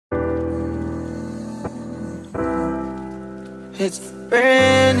It's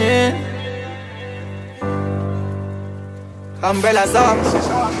raining. Umbrellas up.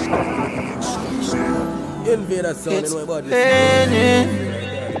 It's raining.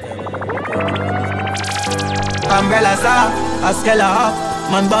 Umbrellas up. A Skella up.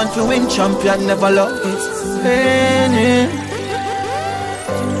 Man born to win, champion never lost. It's raining.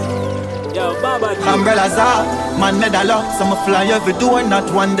 Yo, Bobajoe. Umbrellas up. Man medal up. Some fly every door,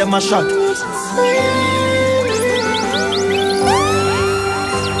 not one them a shot.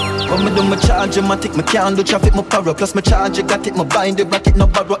 When me do my charge, I take my can't do traffic, my power. Plus my charge, I got it, my bind the bracket, no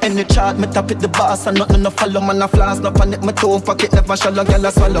borrow any chart. Me tap it the boss and nothing no follow. Man a flash, no panic, my toe pocket never shallow, girl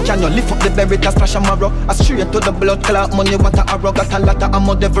a swallow. Can you lift up the berry, that splash a marrow? I straight to the blood clot, money what a arrow. Got a lot of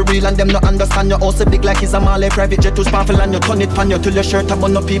ammo, devil real and them no understand you. Also big like it's a Malay private jet to sparkle and you turn it pan you till your shirt up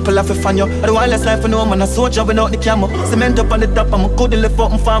on no people have to fan you. I do wireless life for no man, a soldier without the camera. Cement up on the top, I'm a good lift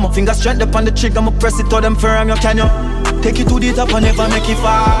up and farmer. Finger strength up on the trigger, I'ma press it to them firm, you can you? Take it to the top and never make it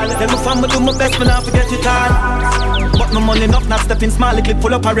fall. Let me family do my best, but not forget it all. But my money enough, not stepping small, it clip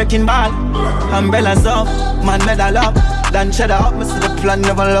full up a wrecking ball. Umbrellas up, man medal up. Dan cheddar up, me see the plan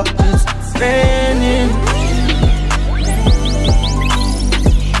never look. It's raining.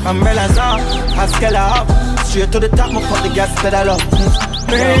 Umbrellas up, a Skella up. Straight to the top, me put the gas pedal up. It's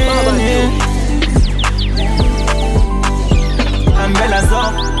raining. Umbrellas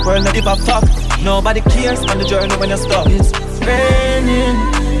up, world not give a fuck. Nobody cares on the journey when you stop. It's raining.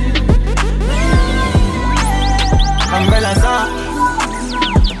 Umbrellas up.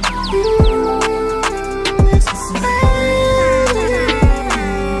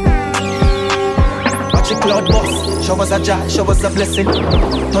 Watch the cloud bust. Show us a joy, show us a blessing.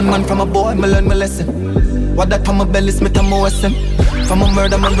 Turn man from a boy, me learn my lesson. What that from my belly, Smith and Morrison. From a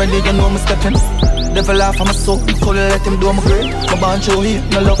murder, man ready, you know me stepping. Devil laugh on my soul, could let him do my great. My band show here,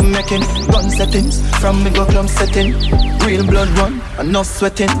 no love making. Gun settings, from me go clump setting. Real blood run, and no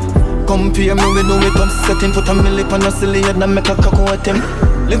sweating. Compare me with no way come setting. Put a milli on a silly head and make a cocoa with him.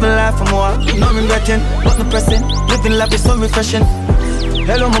 Living life for more, no regretting. But no pressing, living life is so refreshing.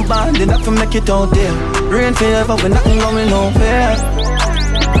 Hello my band, did not make it out there. Rain forever, we nothing going nowhere.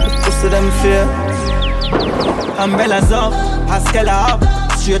 Pussy them fear. Umbrellas up, a Skella up.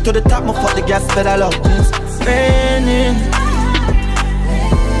 Straight to the top, me put the gas pedal up. It's raining.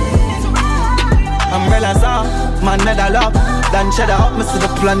 Umbrellas up, man medal up. Dan cheddar up, me see the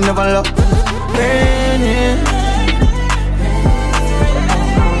plan never look. Raining.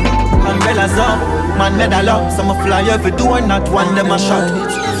 Umbrellas up, man medal up. Some fly every door, not one them a shot.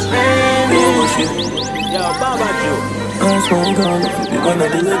 It's raining. Yo, Bobajoe. That's why I'm gone. If you one of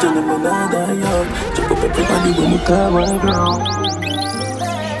the legend, I'm not die young. Chop up everybody when we come and grow.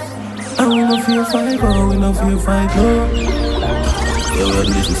 And we no fear fight, oh, we no fear fight, no. Yeah, we had to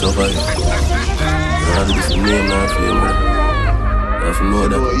listen so fight. We had to listen name, not fear, man. I have to know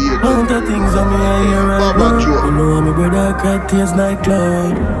that. All the things on me, I hear right now. You know how my brother cried tears like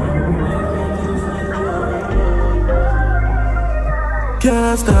cloud.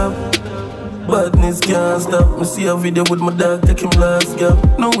 Can't stop. Badness can't stop. Me see a video with my dog, take him last gap.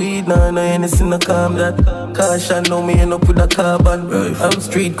 No weed, no anything to calm that. Caution, know me end up with a carbon. I'm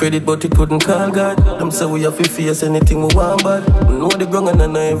street credit, but it couldn't call God. Them say we have to face anything we want bad. We know the ground and I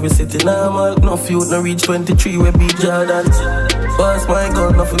know every city normal. No feud, no reach 23, we be Jordans. Pass my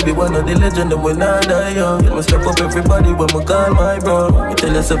gun, nothing be one of the legend, and we not die young. Me strap up everybody when me call my bro. Me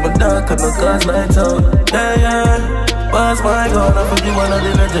tell you something dark and no cause lights out. Yeah, yeah. Pass my gun, I forgive one of the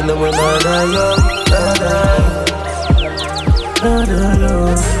legend, and we not die young. Not die. Not die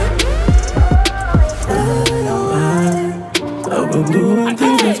young. I've been doing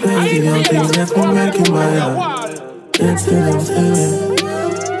things that's crazy, young things that's been breaking my heart. Yet still I'm still in.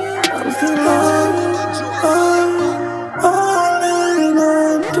 I'm still holding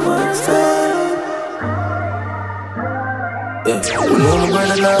on to my side. Yeah, we know my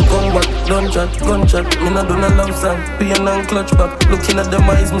brother now come back. Don't chat, gunshot, me not do no love song. Pain and clutch back. Looking at them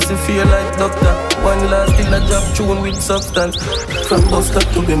eyes, me see fear like doctor. One last still a job tune with substance. From bus stop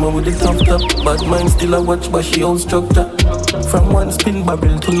to be with the top top. Bad mind still a watch, but she old structure. From one spin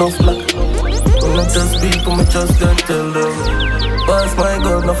barrel to no flat. I'm not just people, me just can't tell them. Pass my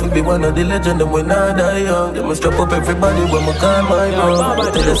gun, nothing be one of the legend, and when I die young, they must strap up everybody when I call my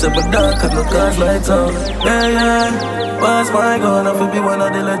bro. Tell us about dark and no cars lights out. Yeah, yeah. Pass my gun, nothing be one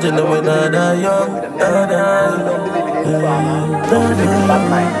of the legend, and when I die young, I die. Bad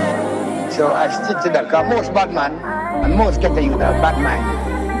mind. So I stick to that, because most bad man and most get the youth have bad mind.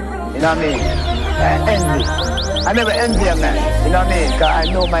 You know what I mean? Envy. I never envy a man, you know what I mean? Because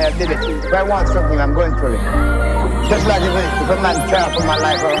I know my ability. If I want something, I'm going for it. Just like if a man care for my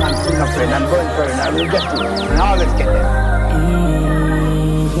life or a man sing up for it, I'm going for it, I will get to it. And I always get there.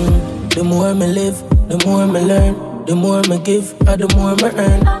 The more me live, the more me learn. The more me give, the more me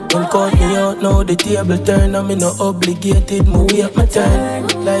earn. Don't count me out now, the table turn. I'm not obligated, me wait my turn.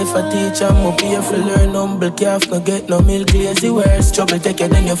 Life a teacher, me pay for learn. Humble calf, no get no milk, lazy words. Trouble take you,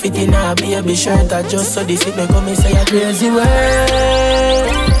 then you fit in a baby shirt. I just so this it me come and say a crazy word.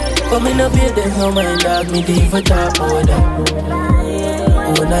 Come in a bed, there's no mind dog, me diva top order.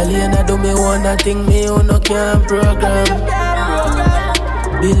 When I lay and I do me one thing, me who no can program.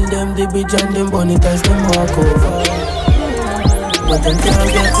 Build them the bridge and them burn it as them walk over. But them can't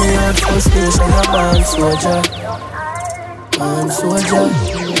get me out for station, a band soldier. Band soldier.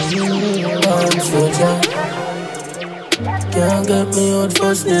 Band soldier. Can't get me out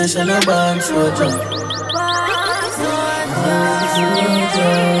for station, a band soldier.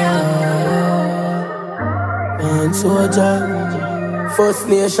 Band soldier. First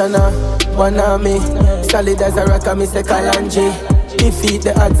nation, one army. Solid as a rock, me say Kalanji. Defeat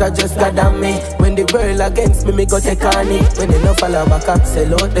the odds, I just got on me. When the world against me go take on it. When they no follow back up,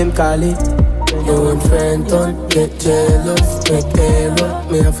 sell out them call it. You and friend don't get jealous, make terror.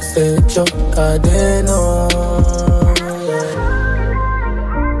 Me have to say Chuck, cause they know.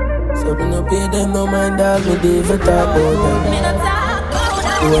 So me no pay them no mind, dog, me never talk about them.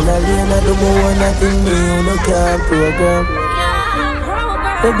 When I lay and I do more one thing, me you no can't program.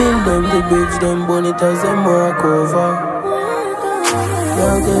 They build them, the bridge, them burn it as them walk over.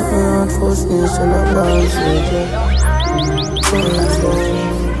 Can't get me out First Nation, a band soldier.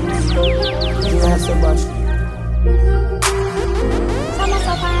 Yeah, so much.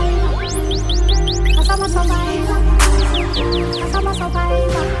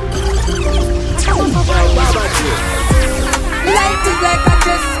 Life is like a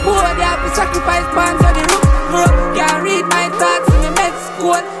chessboard, you have to sacrifice points on the roof. Can't read my thoughts in the med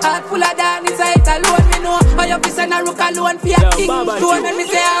school. Heart full of down inside alone. Me know how you piss and a rook alone for your king stone. When me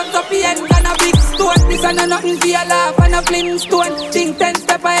say I'm up here and a big stone. This and a nothing for your laugh and a fling stone. Think 10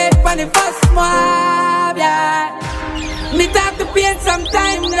 step ahead for the first mob, yeah. Me talk to pain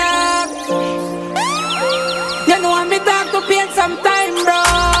sometime, love. You know me talk to pain sometime, bro,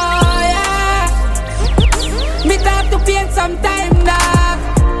 yeah. Me talk to pain sometime, love.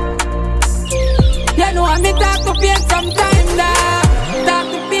 You know me talk to pain sometime, love. Talk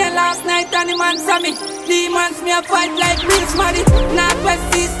to pain last night and the man saw me. Demons me a fight like Prince Maddy.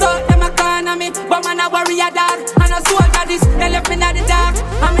 Northwest East out, them a corner me. But man a warrior dog, and a soldier this. They left me in the dark,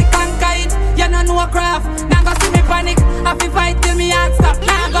 and me conquer it. You know no craft, now go see me panic. I fi fight till me heart stop,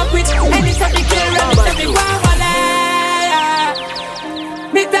 now go quit. Any shot me kill, and me say me go away.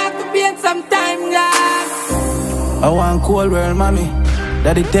 Me talk to pain sometime, love. I want cold world, mommy.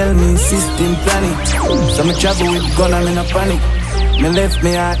 Daddy tell me system planning. So me travel with gun and me no panic. Me left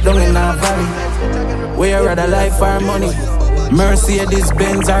me heart down in a valley. Where rather life or money. Mercedes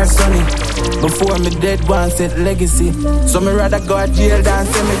Benz or Sunny. Before me dead one set legacy. So me rather go to jail than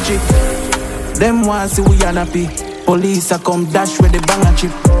cemetery. Them want see we unhappy. Police a come dash with the banger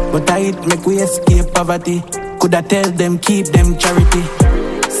chip. But I hit make we escape poverty. Coulda tell them keep them charity.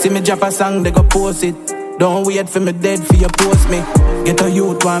 See me drop a song they go post it. Don't wait for me dead for you post me. Get a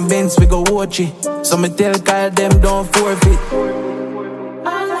youth one Benz we go watch it. So me tell Kyle them don't forfeit.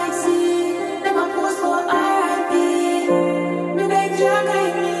 All I see, them a post for R.I.P. Me beg Jah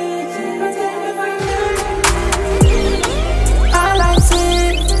guide me, protect me from the All I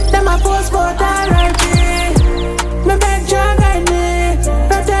see, them a post for R.I.P. Me beg Jah guide me,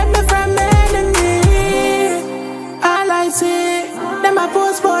 protect me from enemy. All I see, them a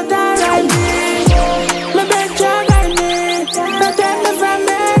post for R.I.P. Me beg Jah guide me, protect me from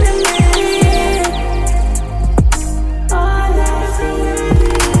enemy. all I see.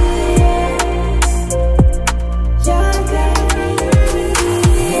 Jah guide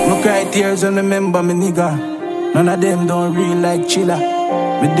me. No cry tears when remember me nigga. None of them don't real like chiller.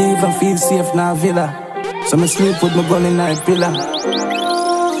 Me don't even feel safe now villa. So me sleep with my gun in my pillar.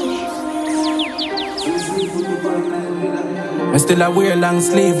 Me still a wear long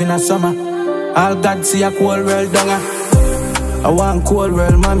sleeve in the summer. All God see a cold world donger. I want cold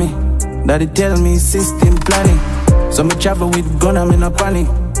world mommy. Daddy tell me system planning. So me travel with gun and me no panic.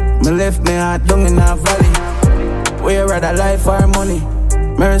 Me left me heart down in a valley. Where rather life or money.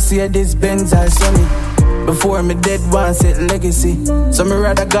 Mercedes Benz or Sunny. Before me dead one set legacy. So me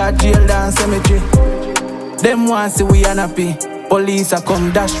rather go jail than cemetery. Them want see we unhappy. Police a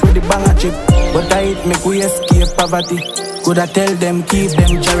come dash with the banger chip. But I hit make we escape poverty. Coulda tell them keep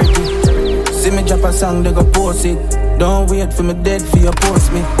them charity. See me drop a song they go post it. Don't wait for me dead for you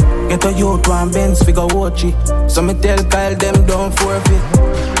post me. Get a youth one Benz we go watch it. So me tell Kyle them don't forfeit.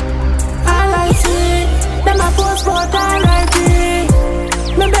 All I see, them a post for R.I.P.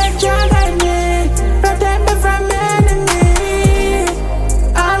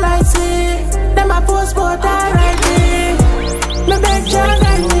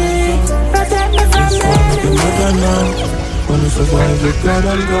 survive with God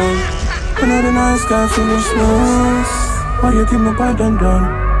and gun. Another nice guy finish last. Why you think me bad and done?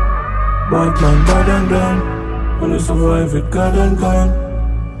 Bad man, bad and done. Wanna survive with God and gun.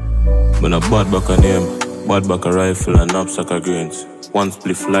 Man a bad back a name, bad back a rifle and knapsack of grains. One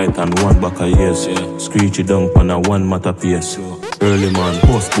spliff light and one back a years. Screechy down pan a one matter pace. Early man,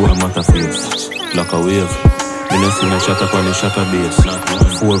 post boy matter face. Like a wave. Me no see no shot up on the shutter base.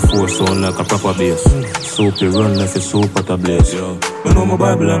 4-4 sound like a proper bass. Soapy run like a soap at a blaze. Me know my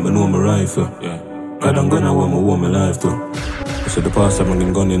Bible and me know my rifle. God I'm gonna want my life too. I said the pastor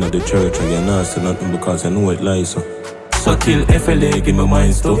bringing gun in at the church and you're not saying nothing because I know it lies. So kill FLA, give me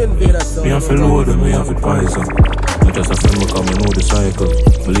mine stuff. Me have to load and me have to price. Not just a friend because I know the cycle.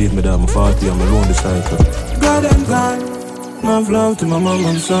 Believe me that I'm 40, I'm alone the cycle. God and God, love love to my mom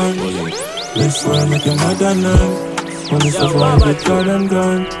and son. This world make you mad and none. Wanna survive with God and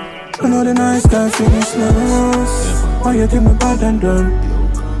gun. I know the nice guy finish last. Why you think me bad and done?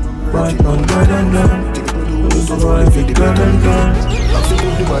 Bad man, bad and done. Wanna survive with God and gun. I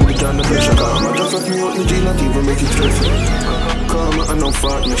feel the body down the pressure. I just have me out the G, not even make it stressful. Karma and no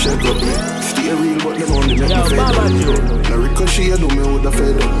fart, me shake up me. Stay real, but them only make me fed up. The ricochet, do me with the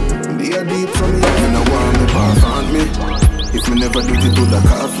fed up. They are deep from me, and I want me pass on me. If me never do it to the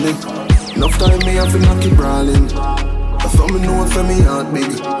calf me. Enough time me have to knock it brawling. Some me know for me heart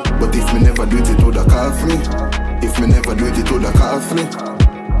big. But if me never do it to the calf me. If me never do it to the calf me.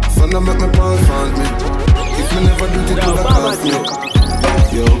 So now make me pass on me. If me never do it to the calf me.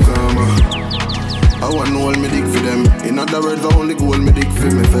 Yo, karma, I want to hold me dick for them. In other words, I only go hold me dick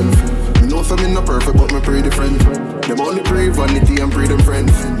for myself. Me know some me not perfect, but me pray different. Them only pray vanity and pray them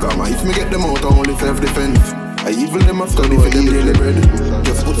friends. Karma, if me get them out, I only self-defense. I even them a study for them daily bread.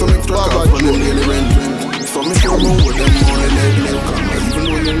 Just put some extra cost for them daily rent. So me show me what them money leg milk. Karma, even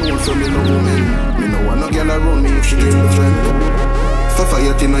though you know some me no woman. Me no want no girl around me if she gain the strength.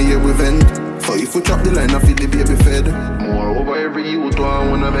 Society no here we vent. So if we chop the line, I feel the baby fed. More over every youth I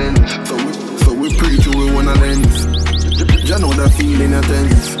wanna bend. So we preach who we wanna lens. You know that feeling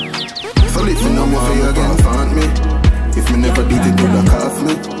intense. So listen now, me say again, haunt me. If me never did it, would have cost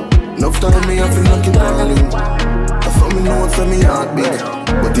me. Enough time me have to knock it darling. I saw me know it's me heart big.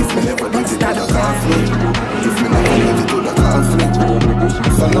 But if me never did it, would have cost me. If me never did it, would have cost me.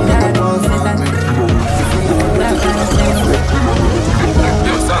 So now me have to pass on me. If me never did it, would have cost me.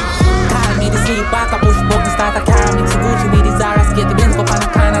 Call me the sleepwalker, push button, start a car, mix the Gucci with the Zara, skate the Benz, go on a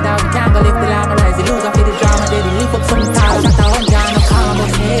Canada. We can't go lift the llama, rise the loser for the drama. They lift up some tall, shut a home, down no calm,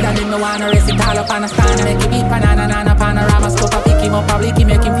 but head and then no wanna rest it all up on a stand and make it beat banana, nana, panorama, scope, I pick him up, public, he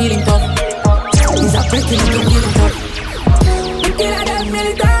make him feeling tough. He's a breaking, make him feeling tough. The killer them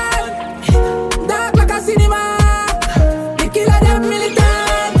militant, dark like a cinema. The killer them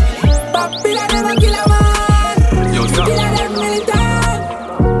militant, popular never kill a man. The killer them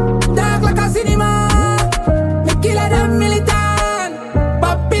militant, dark like a cinema. The killer them militant,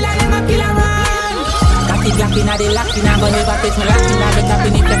 popular never kill a man. Got it locking at the locking, I'm gonna never catch me locking. I'm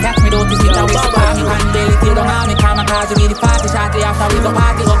tapping if they catch me, don't you sit and whisper. Me can belly till the army, come and cause you be the party. Shortly after we go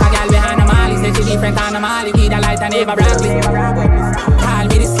party, go a girl behind the Mali. Say she different on the Mali, with a light and never broccoli. Call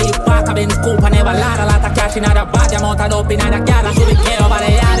me the sleepwalker, been the scoop and never lie. A lot of cash in the bag, I'm out of dope in the gal. I should be care over the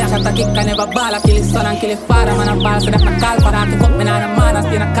yard, I shot a kick and never ball. I kill his son and kill his father, man a ball. So that I call for that, to fuck me on the man. And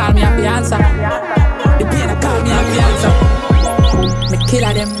still I call me up the answer. The pain I call me up the answer. Me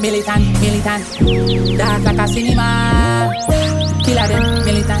killer them militant, dark like a cinema. Killer them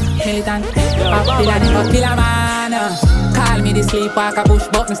militant, popular never kill a man. Call me the sleepwalker, push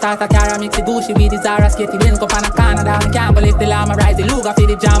button, start a car, mix the Gucci with the Zara, skate the Benz, go on a Canada. I can't believe the llama, rise the Luga for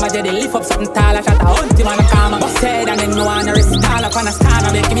the jama. Jada lift up something tall, I shot a hunty man a karma. Bust head and then no one a rest it all up on a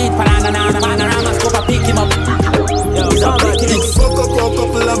stand. Make him eat banana, panorama, scope, I pick him up. He's a breaking it. Fuck up a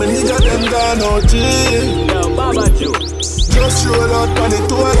couple of me nigga, them gone OG. Yo, Bobajoe. Just roll out on the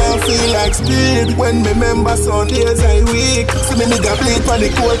tour and feel like speed. When me member Sundays I weak. See me nigga bleed on the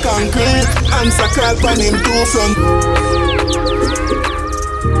cold concrete. Answer call on him two front.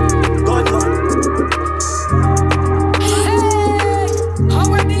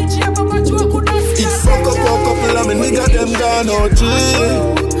 It fuck up a couple of me nigga, them gone OG.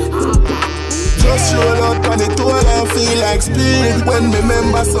 Just roll out on the tour and feel like speed. When me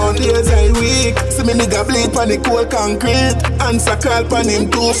member Sundays I weak. See me nigga bleed on the cold concrete. Answer call on him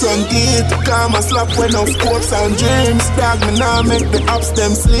two front teeth. Calm a slap when of scopes and dreams. Dog me now make the apps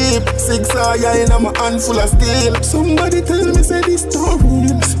them sleep. 6 hours in my hand full of steel. Somebody tell me say this story.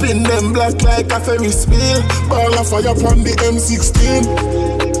 Spin them black like a Ferris wheel. Ball of fire from the M16.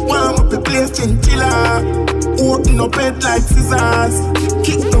 Warm up the place, chinchilla. Open up head like scissors.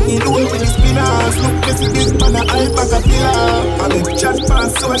 Kick down the door with the spinners. Look messy big man a hype back a pillar. I make chat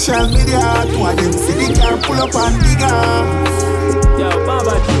pass social media. Two of them see the car pull up and digger. Yo,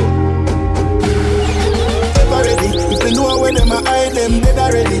 Bobajoe. Ever ready? If they know where them a hide them dead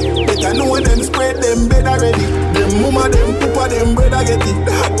already. Better know when them spread them bed already. Them mama, them papa, them brother get it.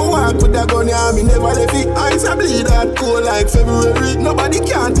 That walk with a gun, yeah, me never left it. Eyes a bleed that cold like February. Nobody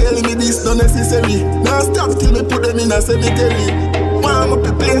can tell me this not necessary. Now stop till me put them in a cemetery. Warm up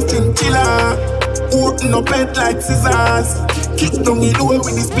the place, chinchilla. Open up head like scissors. Kick down the door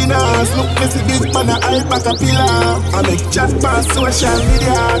with the spinners. Look messy big man a hype back a pillar. I make chat pass social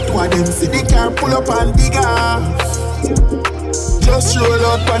media. Two of them see the car pull up and digger. Just roll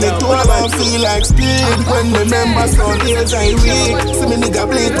out on the tour and feel like speed. When the members on days I weak. See me nigga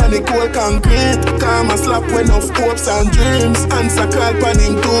bleed on the cold concrete. Calm and slap when of hopes and dreams. Answer call pan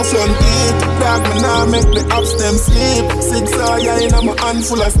him 2 front teeth. Dog me now make the ups them sleep. 6 hours in a my hand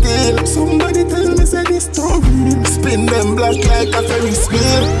full of steel. Somebody tell me say this story. Spin them black like a Ferris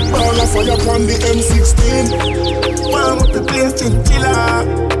wheel. All of fire on the M16. Warm up the place chinchilla.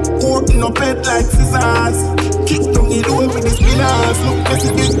 Open up head like scissors. Kick down the door with the spinners. Look messy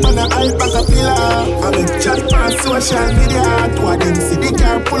big man a hype back a pillar. I make chat pass social media. Two of them see the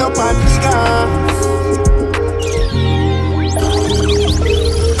car pull up and digger.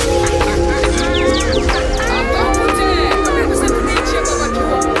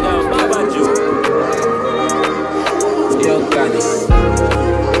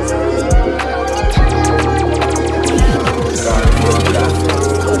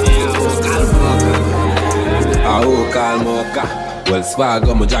 Call Moca. Well,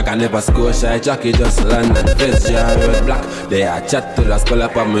 Swagger, my jack, I never score shy. Jackie just land and face jar red black. They are chat to the skull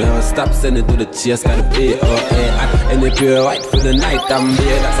up on my house. Stop sending to the chase, got the POA. Any pure white for the night, I'm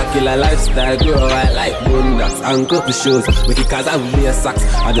there. That's a killer lifestyle, grow I like boondocks and coffee shoes. Make it cause I wear socks.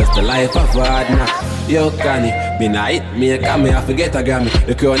 I just the life of hard knock. Yo, Connie, been a hit me, come me, I forget a Grammy.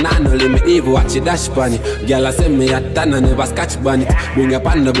 The crew nah no limit, even watch it dash pan it. Gyal I send me a tan and never scotch ban it. Bring up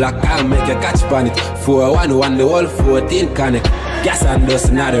on the black, I'll make a catch pan it. 4-1-1, the whole 14 connect. Gas and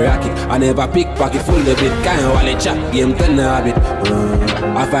dust, not the rocket. I never pickpocket, full the bit. Kind of wallet chat, game turn a habit.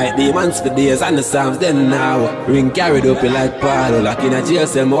 I fight demons for days and the Psalms then now. Ring carried up like Paul. Lock in a jail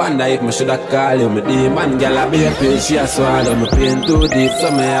cell, me wonder if me shoulda call you. Me demon girl a be a pill, she a swallow. Me pain too deep,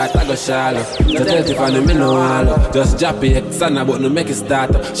 so me heart a go shallow. So tell Tiffany me no hollow. Just drop it, Xana, but no make it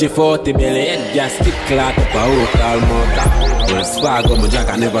start up. She 40 belly, head gas, stick clock up. I hope call Moca. Well, Swagger, my jack,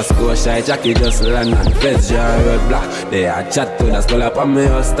 I never score shy. Jackie just land and feds jar red black. They are chat to the skull up on me,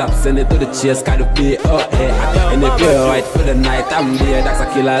 I'll stop, send it to the chase, got to be okay. And if you're white for the night, I'm there, that's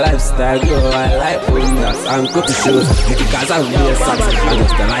a killer lifestyle, girl, I like boondocks and cookie shoes, because I wear socks, I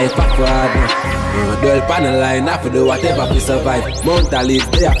just the life of hard. Dwell pan the line, I do whatever we survive. Mount a leaf,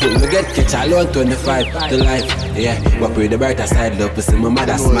 they are put me get catch alone 25 to life, yeah. But pray the brighter side, love to see my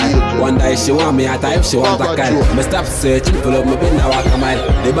mother smile. Wonder if she want me at time, she want a kind. Me stop searching, full of me bin a walk a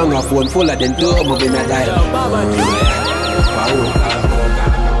mile. They bang a phone full of them too, me bin a dial.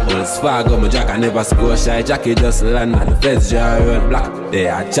 Well, Swagger, my jack, I never score shy. Jackie just land and the feds jar red black. They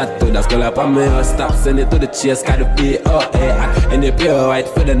are chat to the skull up on me, I'll stop, send it to the chase, got to be okay. And if you're white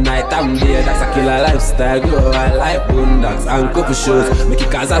for the night, I'm there, that's a killer lifestyle, girl, I like boondocks and coffee shoes. Make it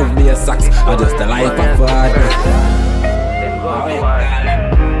cause I wear socks, I just the life of hard.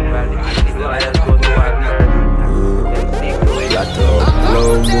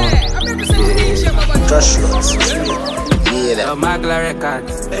 Magla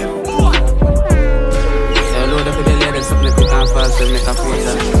Records. So load up the ladies, something quick and fast, so make a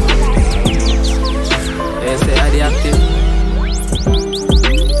photo. They say are the active.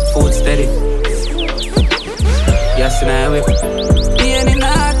 Food steady. Yes, and I whip. Being in the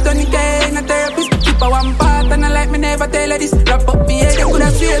heart, Tony K, in a therapist. Keep a one part, and I like me never tell her this. Wrap up me head, they could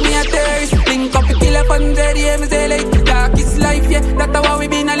have swear me a terrorist. Link up the killer fun, yeah, me say like darkest life, yeah. That's how we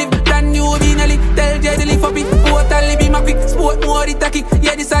been a live. Brand new been a live. Tell Jada live up it. Totally be my quick. Sport more the tacky.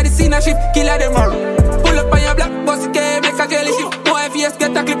 Yeah, this are the scene of shit. Killer them all. Pull up on your black bossy K, make a jelly shit. Boy, face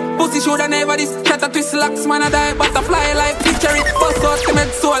get a clip. Pussy shoulda never this. Shut a twist locks, man a die. Butterfly like picture it. Bust out the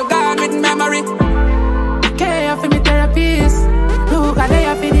med soul, gone with memory. K for me therapist. Look at they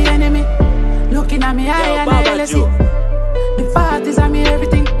for the enemy. Looking at me eye and I see. The parties are me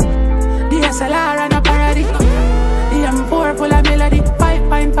everything. DSLR and a parody. The M4 full of melody.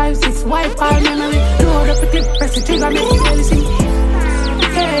 5.56 wipe all memory. Load up the clip, press the trigger, make it really sing.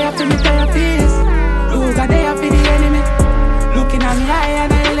 K for me therapist. Look at they for the enemy. Looking at me eye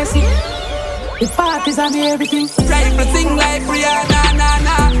and I see. The parties are me everything. Rifle sing like Rihanna, na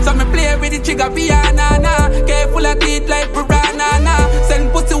na. So me play with the trigger, piano, na. K full of teeth like piranha, na.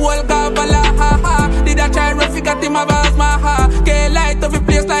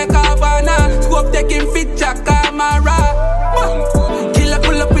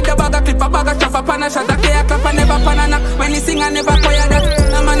 pan a shot, a clear clap and never pan a knock. When he sing I never fire that.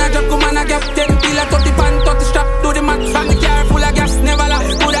 A man a drop, come on a gap, 10 kilo, 30 pan, 30 strap. Do the max, from the car full of gas, never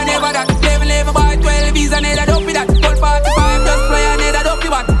laugh, coulda never that. Level boy, 12 V's and head up with that. Full 45, just play and head up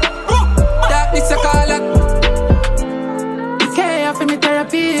with what. Darkness a call that. Care for me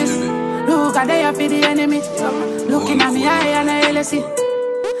therapist. Look at they for the enemy. Looking at me eye and I LSC.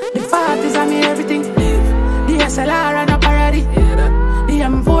 The 40s are me everything. The SLR and a parody. The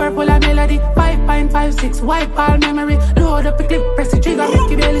M4 full of melody. 5.56 white ball memory. Load up the clip, press the trigger,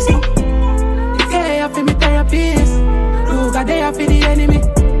 make it barely sing. The care for me therapist. Look at they for the enemy.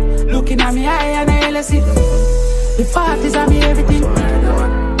 Looking at me eye and I LSC. The 40s are me everything.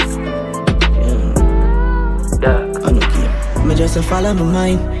 I don't care. Me just a follow my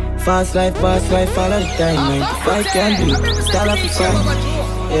mind. Fast life, follow the time. 95 can do. Style up the time.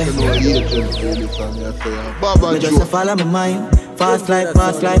 Yeah. Me just a follow my mind. Fast life,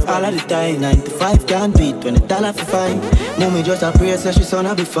 all of the time. 95 can't beat when the dollar for fine. Mommy just a pray so she son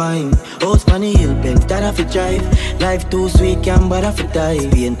will be fine. House on the hill, bend that off it drive. Life too sweet, can't bother for die.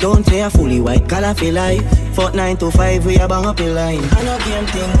 Being don't say a fully white collar for life. Fought 9 to 5, we a bang up a line. I know game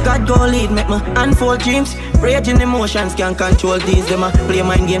thing. God go lead, make my unfold dreams. Raging emotions can't control these. Them a play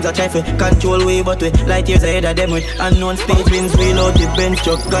mind games, I try to control way, but we light years ahead of them with unknown speed wins. Wheel out the bench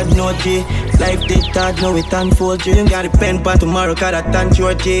truck, God no G. Life did hard, now it unfold dream. Got a pen for tomorrow, cause I turn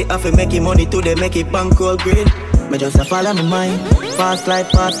short J. I fi make it money today, make it bankroll green. Me just a follow my mind. Fast life,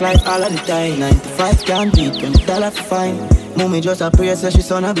 all of the time. 95 can't beat when the dollar for fine. Mommy just a pray so she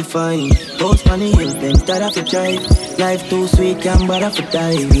son will be fine. House on the hill, then start off a drive. Life too sweet, can't bother for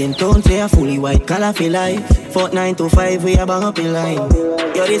die. We ain't don't say a fully white collar for life. Fought 9 to 5, we a bang up a line.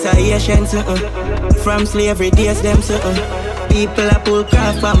 Yo, this a Haitian something. From slavery days, them something. People a pull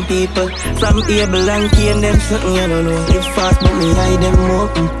craft from people. From Abel and Cain, them something, you don't know. Live fast, but me hide them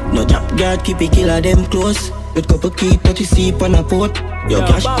open. No drop guard, keep it killer, them close. With couple key, 30 seep on a port. Yo,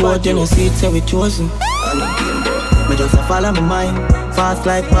 cash code, you know, see it, so we chosen. I don't game, boy. Me just a follow my mind. Fast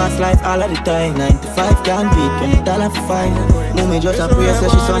life, all of the time. 95 can't beat when the dollar for fine. Mommy just a pray so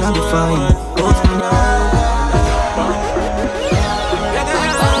she son will be fine. Host me now.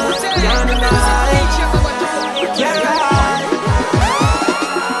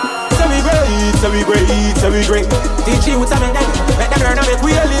 Seh We Great. Teach you what's a man. Let them learn how make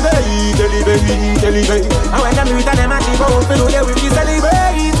we elevate. And when them meet and them achieve out, we know they will be celebrate.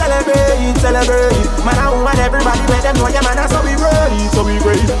 Man and woman, everybody let them know your man is so we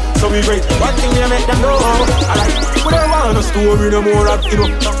great. One thing they make them know. Alright, we don't want no story no more of you know.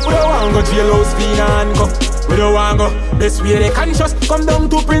 We don't want go jailhouse fee and go. We don't want go. This way they conscious. Come down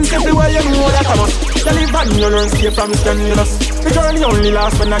to principle where you know that come up. You live and you learn stay from scandalous. The journey only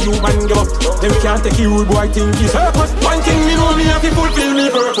lasts when a human give up. Them can't take you rude boy think he's purpose. One thing me know me have to fulfill me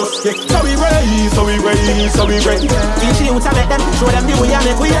purpose. Yeah. So we great. Teach you to make them, show them the way I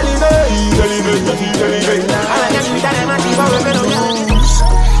make we elevate.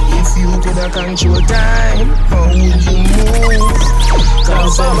 If you could have control time, how would you move?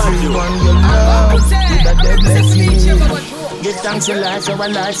 Cause everyone you love with a dead left you. Give thanks for life, our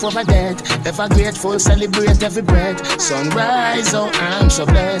life over death. Ever grateful, celebrate every breath. Sunrise, oh I'm so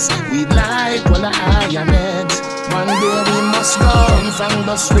blessed. We light while I am head. One day we must go. From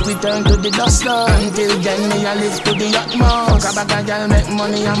dust we return to the dust. Until then me I live to the utmost. Bagga Gyal make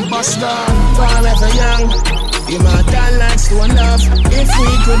money and bust down. Forever young, immortal like stone love. If we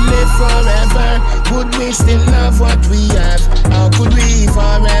could live forever, would we still love what we have? How could we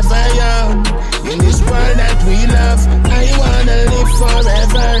forever young? In this world that we love, I wanna live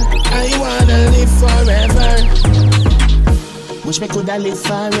forever. Wish me coulda live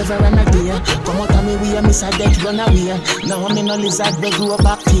forever and a day. Come out of me way, miss a dead run away. Now me no lizard, they grow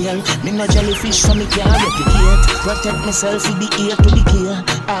back here. Me no jellyfish, so me can't replicate. Protect myself with the ear to the care.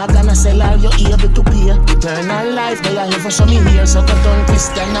 I gonna sell all you able to pay. Eternal life, they are heaven, so me here. So go down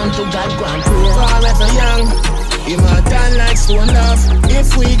Christian and to God go and pray. Forever young, immortal like stone love.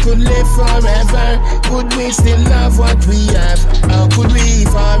 If we could live forever, would we still love what we have? How could we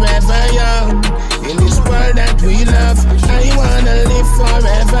forever young? In this world that we love, I wanna live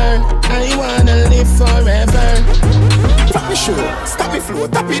forever. Fuck me show, stop me flow,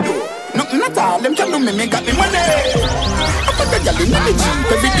 tap me do. Nothing at all, them can do me got me money. I'm a girl in the Jeep,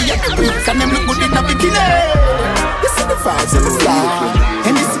 every day at the bricks, and them look good in the bikini. You see the vibes in the sky,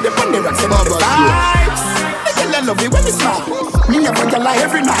 and you see the on the rocks and the vibes. I love it when you smile. Me have a girl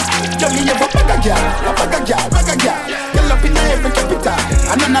every night. Tell me you have a Bagga Gyal. Girl up in every capital,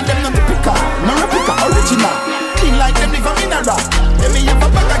 and none of them not typical, no replica, original. Clean like them live a mineral. Tell me you have a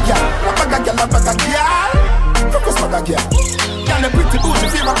Bagga Gyal. Focus Bagga Gyal. Girl a pretty bougie,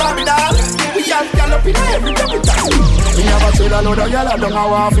 feel my Barbie doll. We have of gyal I don't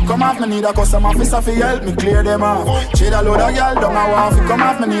want fi come off. Me need a custom officer fi help me clear them off. Shade a load of gyal don't want fi come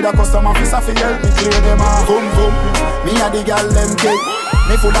off. Me need a custom officer fi help me clear them off. Boom boom, me a the gyal them cake.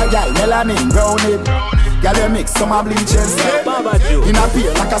 Me full of gyal, melanin, brown it. Gyal we mix some a bleach and sweat. In a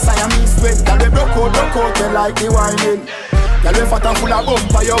pair like a Siamese sweat. Gyal we broke out, they like the whining. Gyal we fat and full of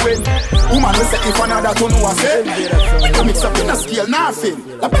bumper you win. Woman we say if another to know a say. You mix up in a scale, nothing.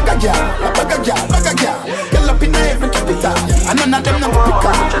 La Bagga gyal, Bagga gyal. Gyal up in every capital. And none of them no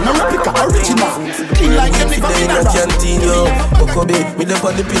replica, original. Clean like them never been around. Canteen yo, Bobajoe, me dey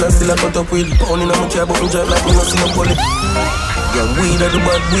on the pill and still I cut up with. Pound in a car but me drive like me no see no bullet. Young weed at the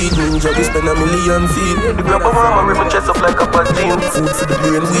bad weed, ninja we spend $1 million feet. The grab of mama rip my chest up like a bad jean. Food for the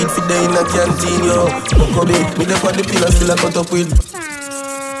brain, weed for day in a canteen yo. Bobajoe, me dey on the pill and still I cut up with.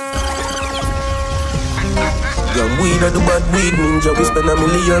 Young weed at the bad weed, ninja we spend $1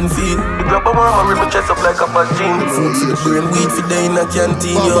 million feet. The grab of mama rip my chest up like a bad jean. Food for the brain, weed for day in a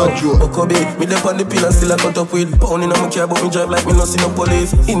canteen yo. Bobajoe, me dey on the pill and still I cut up with. Pound in a car but me drive like me no see no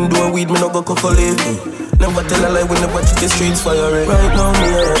police. Indoor weed me no go cocolate. Never tell a lie when never check the streets firing. Right now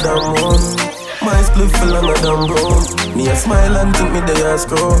me higher than moon. My split feel longer than brown. Me a smile and think me they a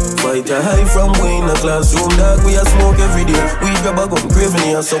scroll. Fight a high from way in a classroom. Dog we a smoke every day. We grab a gun craving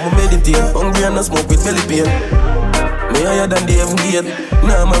here so we meditate. Hungry and a smoke with belly pain. Me higher than the heaven gate.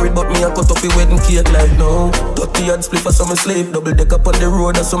 Nah married but me a cut up the wedding cake like no. 30 yard split for some slave. Double deck up on the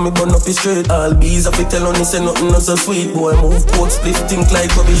road that's so me burn up the straight. All bees a fit tell on me say nothing not so sweet. Boy move coat split think like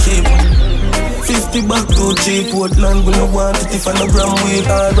rubbish shape. 50 back too cheap, Portland, we no want it if I no gram weed.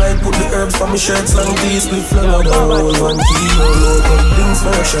 Alright, put the herbs for me shirts, long piece, split flan out the whole 1 kilo. Low cut things for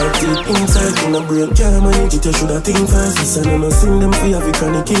a sharp teeth, inside in a brain. Can't manage it, you shoulda think first. Listen, I no sing them for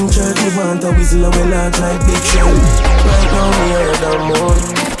African king church. Me want a whistle and we like big show. Right now, me higher than moon.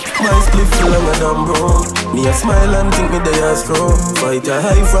 My split feel longer than brown. Me a smile and think me they a scroll. Fight a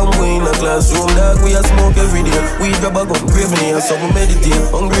high from way in a classroom. Dog we a smoke every day. We grab a gun craving here so we meditate.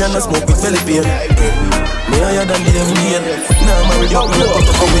 Hungry and a smoke with belly pain. Me higher than the heaven. Now married up me up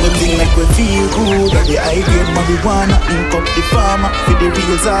to with the thing make we feel good. That the high grade marijuana link up the farmer. For the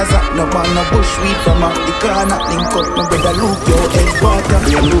real Zaza, no man no bushweed from off the corner. Link up my brother Luke, your headquarter.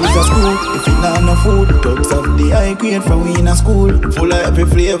 We lose a school if it not no food. Thugs of the high grade from we in a school. Full of every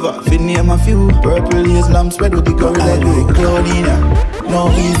flavor, fi name a few. Purple haze lamp spread with the gorilla. I like Claudina, no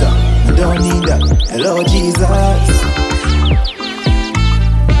visa, I don't need that. Hello Jesus.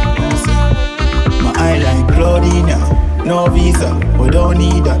 I like Claudina, no visa, we don't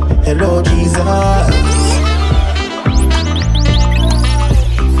need that. Hello Jesus.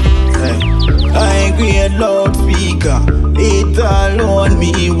 I agree a loudspeaker, it alone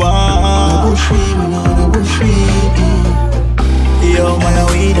me want. No bushweed, no bushweed. Yo man,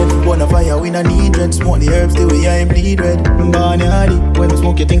 I weed it, wanna fire, we no need red. Smoke the herbs, the way I bleed red. Barney Hardy, when I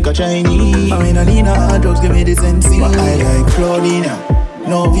smoke you think of Chinese. I mean I need no hard drugs, give me the sense. But I like Claudina,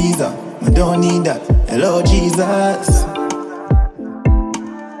 no visa, I don't need that. Hello Jesus.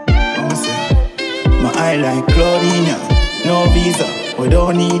 My eye like Claudina, no visa, we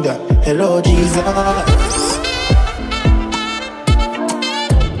don't need that. Hello Jesus.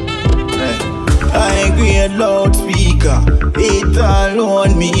 I agree a loudspeaker, it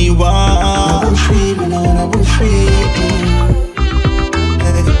alone me want. No bushweed, no bushweed.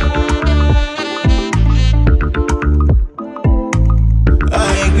 I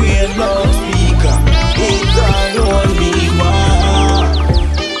agree a loudspeaker, it alone me want.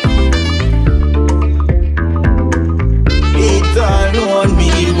 It alone me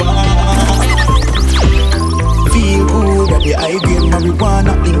want. Feel good at the high grade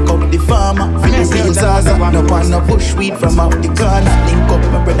marijuana. Link up the farmer, feel the real Zaza. No one no bushweed from out the corner. Link up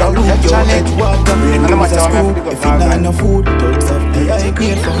my brother Luke, your headquarter. Lose a school, if it not no food. Thugs of the high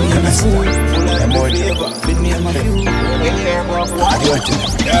grade from me in a school. Full of every flavor, fit name a few.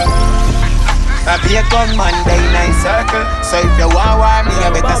 I be a gunman, they in a circle. So if you want war, me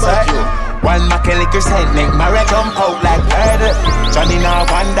a better circle. One Maca liquor scent make Mara jump out like hurdle. Johnny now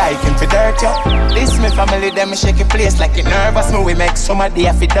one die can fi dirt yo. This me family them me shake a place like it nervous. Me we make some of the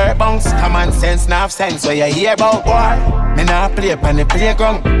fi dirt bounce. Common sense now have sense so you hear about boy. Me nah play up on the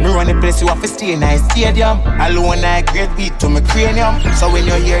playground. Me run the place you have to stay in a stadium. Alone I great beat to me cranium. So when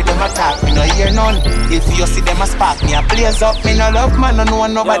you hear them attack, me no hear none. If you see them a spark, me a blaze up. Me no love man, no know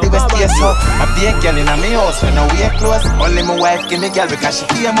nobody will stay so. I be a girl in a me house when I wear clothes. Only my wife give me girl because she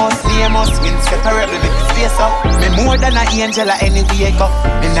famous. Mean separate me make it face up. Me more than an angel at any way go.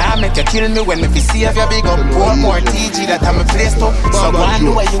 Me nah make you kill me when me fi save you big up. Pour more TG that I'm a place to. So go and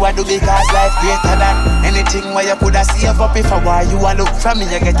do what you a do because life greater than anything where you coulda save up. If I want you a look from me,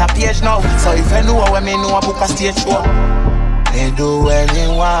 you get a page now. So if you know what me know, I book a stage show. me do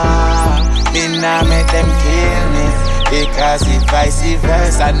anyone. Me nah make them kill me. Because if vice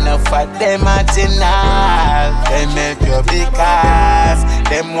versa, enough of them marginal. They make you because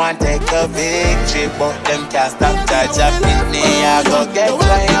them want take a victory, but them can't stop judge a me. I go get what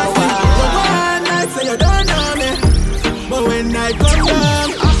I want. I say you don't know me, but when I come down,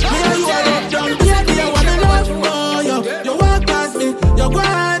 me and you are up down, baby, I wanna love you. You walk past me, you go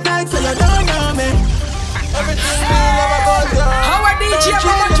on like say you don't know me. Everything you never goes down. How a DJ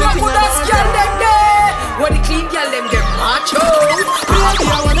Bobajoe could have scanned them there? What the clean girl them get macho. Baby,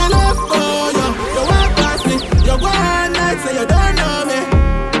 I wanna love you. You walk past me, you go on like say you don't know me.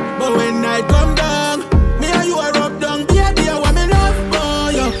 But when I come down, me and you are up down, baby, I wanna love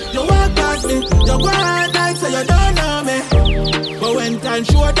you. You walk past me, you go on like say you don't know me. But when time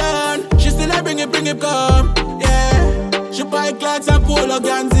show down, she still a bring it come. Yeah, she buy clocks and polo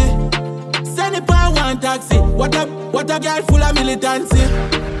ganzi. Send it for one taxi. What a girl full of militancy.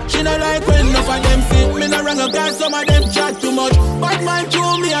 She no like when enough of them see. Me no wrong a girl, some of them chat too much. Bad man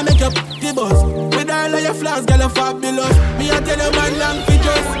chew me and make up the buzz. With all of your flaws, girl, are fabulous. Me a tell you man long fi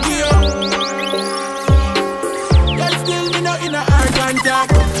just give. Girl still me no in a hard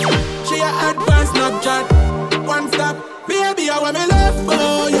contact. She a advanced Snapchat. One stop, baby, I want me love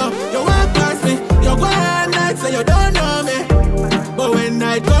for you. You walk past me, you go on like say you don't know me. But when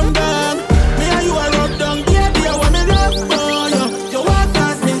I come down, me and you are up down, baby, I want me love for you. You walk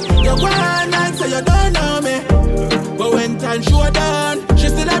past me, you go on like say you don't know me. But when time show down, she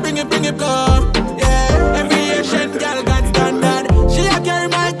still a bring it come. Yeah, every Asian girl got standard. She a carry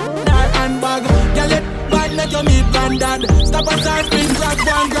my handbag. Girl it bad make you meet granddad. Stop and start spin grab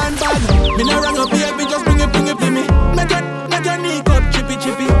one grand bag. Me no wrong up baby, just bring it to me. Make your knee up chippy.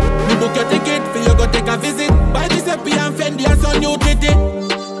 Me book your ticket for you go take a visit. Buy Giuseppe and Fendi and some new titty.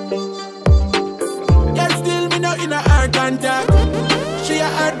 Yet still me no in a hard contact. She a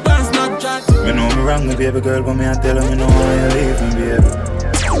advanced Snapchat. Me know me wrong, me baby girl, but me I tell her me know why you leave me, baby.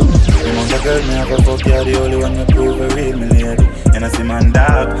 You want a girl, me have a fuck, you're the only one me prove a real me lady. And I see man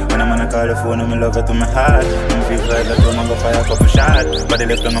dog, when I'm gonna call the phone, me love her to my heart. Me feel like that I'm gonna fire a couple shots, but they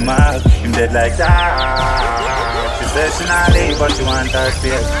left on my mark, him dead like that. She says she not leave, but she want her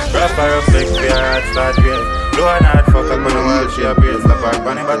space. Rough her up, fix for her heart, start great. Low and hard, fuck up on the world, she appears. Stop her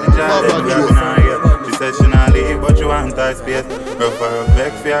bunny, but the child, then we having her here. She says she not leave, but she want her space. Rough her up,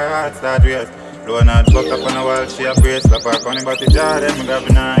 fix for her heart, start great. Low and hard, fuck up on the world, she appears. Stop her bunny, but the child, then we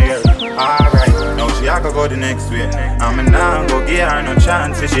having her here. Alright, now she a go the next way. I'm a now go give her no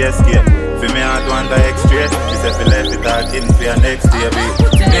chance if she escape. For me I want her X-straight. She said she left it all kidding for her next day,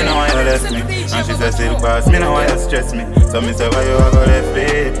 babe. Me know why you left me. And she said still pass, me know why you stress me. So me say why you a go left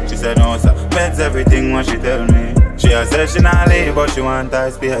me. She said no sir, beds everything what she tell me. She a said she not leave but she want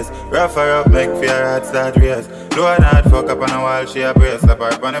her space. Rough her up, make for her heart start race. Low and hard, fuck up on the wall, she a brace. Slap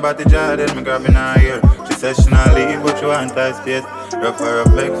her on the body jar, then me grabbing her ear. She said she not leave but she want her space. Rough her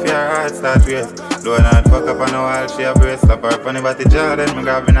up, make for her heart start race. Low and hard, fuck up on the wall, she a brace. Slap her on the body jar, then me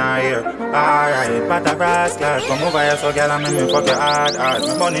grabbing her ear. Alright, but a brass class, come over here so girl and make me fuck your hard.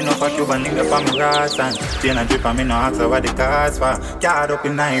 Me money no fuck you, but nigga for me grass. And chain a drip and me no ask her what the cost for. Card up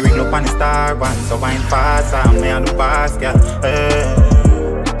in nine, ring up on the star one. So wine fast, and me and the pass, girl.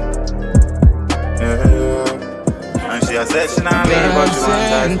 And she a said she not leave, but she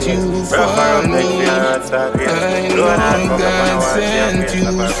want her space. Rough her up, make me heart start race. Low and hard, fuck up on the wall, she a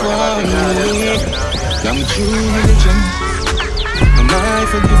brace. I'm true religion. Am I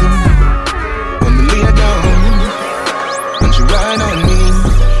forgiven? When we lay down and she ride on me,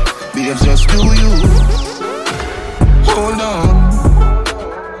 babe, just do you. Hold on,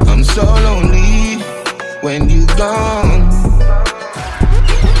 I'm so lonely when you gone.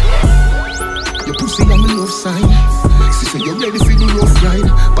 Your pussy on the left side. Sister, you ready for the rough ride?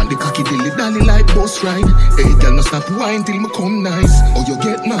 Pan the cocky dilly-dally like bus ride. Hey, girl, no stop wine till me come nice. Oh, you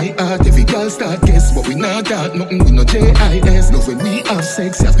get my heart, every girl start guess. But we not that, nothing with no JIS. Love when we have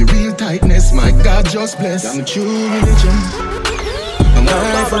sex, have the real tightness. My God, just bless. I'm a true religion. Am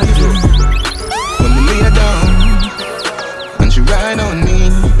I forgiven? When we lay her down and she ride on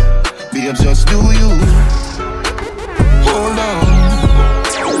me, babe, just do you. Hold on,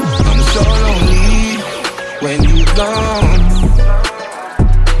 I'm so lonely when you gone.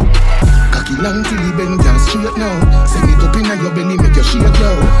 Cocky long till the bend down straight now. Send it up inna your belly, make your shake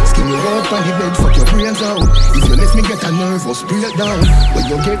out. Skin you up on the bed, fuck your brains out. If you let me get a nervous breakdown, when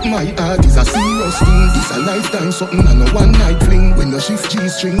you get my heart is a serious thing. This a lifetime something and a one night fling. When you shift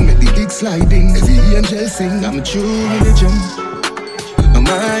G-string, make the dick sliding. Every angel sing, I'm a true religion. Am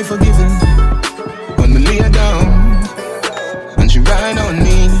I forgiven? When we lay her down and she ride on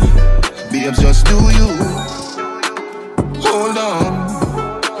me, babe, just do you. Hold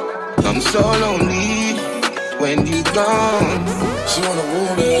I'm so lonely when you gone. She wanna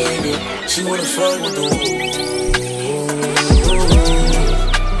woo me, baby. She wanna fuck with the woo.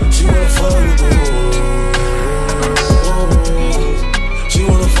 She wanna fuck with the woo. She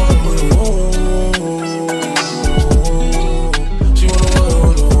wanna fuck with the woo. She wanna fuck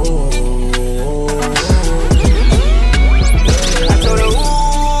with the woo. I told her, ooh,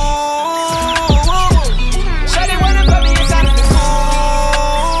 shawty wanna put me inside of the pool.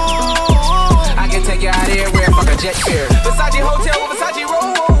 I can take you out here where fuck a jet fare. Versace hotel with Versace roll.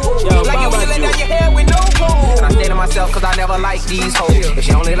 Like you wanna let down your hair with no comb. And I say to myself, cause I never like these hoes. If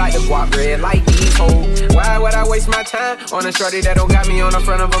she only like the guap red, like these hoes. Why would I waste my time on a shorty that don't got me on the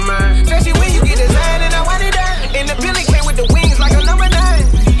front of her mind? Especially when you get designed and I want it down. And the Billy came with the wings like a number 9.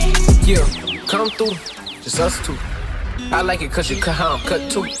 Yeah, come through, just us two. I like it cause you cut how I'm cut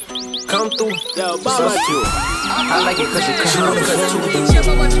too. Come through, just us two. I like it cause you cut how I'm cut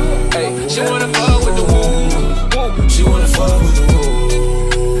too. Hey, she wanna fuck with the woo. She wanna fuck with the woo.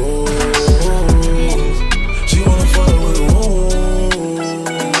 She wanna fuck with the woo.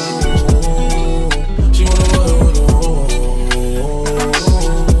 She wanna fuck with the woo.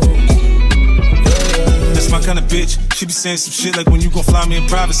 That's my kind of bitch. She be saying some shit like when you gon' fly me in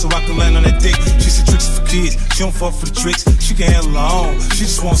private so I can land on that dick. She said tricks for kids, she don't fall for the tricks. She can handle her own, she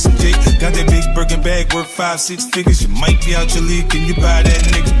just wants some dick. Got that big Birkin bag worth 5-6 figures. You might be out your league, can you buy that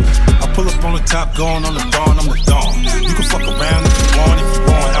nigga? I pull up on the top, going on the dawn, I'm the dawn. You can fuck around if you want,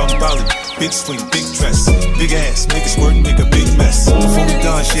 out in Bali. Big swing, big dress, big ass, make it squirt, make a big mess. Before we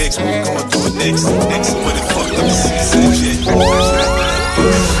done, she asked me we gon' do it next. Next, but it fucked up, said shit.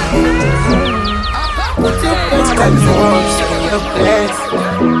 Like the wolves in your place,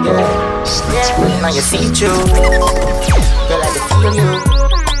 yeah. Now you see you, girl, I can feel you.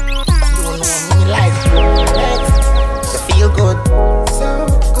 You know me like you feel good, so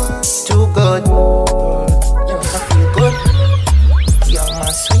good, too good. You feel good. You're my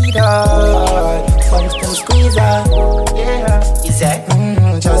sweetheart, comes to squeeze her, yeah. Is that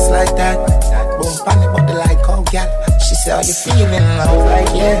just like that? Boom, panic body like oh girl. She said, "How you feeling?" I was like,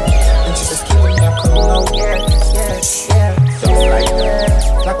 "Yeah." And she says, "Give me a call, yeah, yeah, yeah." Just like that,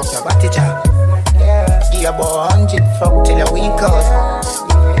 clap up your body job, yeah. Give your boy 100, fuck till your week out.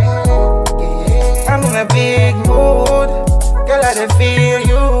 Yeah. I'm in a big mood, girl, I can feel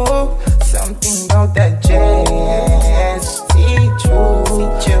you. Something about that jazz, see through.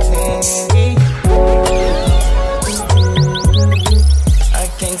 I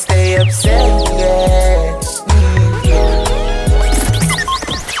can't stay upset, yeah.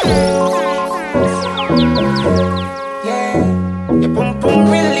 Yeah, your boom boom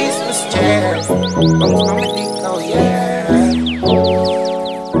release the stress. Boom from the dick, oh yeah.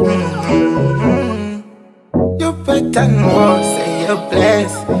 You better know, say you're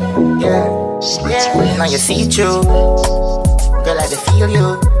blessed. Yeah, yeah. Now you see you, girl, I can feel you.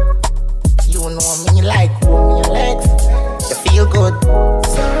 You know me like your legs. You feel good,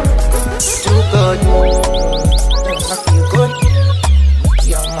 too good. I feel good.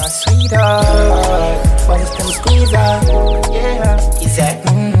 You're my sweetheart, once can squeeze her, yeah. Is that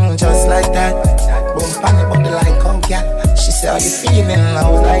just like that? Boom, panic body like oh girl. She said, "How you feeling?" I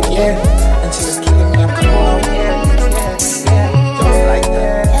was like, "Yeah." And she was killing me, I'm coming out, yeah, yeah. Just like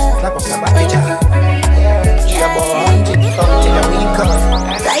that, clap up your body, yeah. Yeah, boy, 100 fuck till the week up.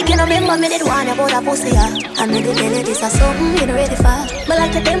 Like you know, remember me did one about a pussy, yeah. And me did tell you this is something you know ready for. But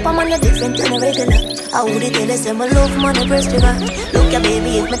like your temper, man, you're different than a regular. I would tell you, say my love, man, a breast river. Look ya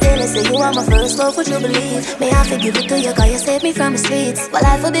baby, if me tell you, say you are my first love, would you believe? May I forgive it to you, cause you saved me from the streets. But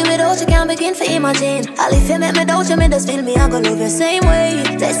life would be without you, can't begin to imagine. All if you make me doubt you, me just feel me, I gonna love you same way.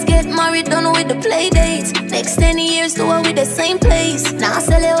 Let's get married, done with the play dates. Next 10 years, do it with the same place. Now I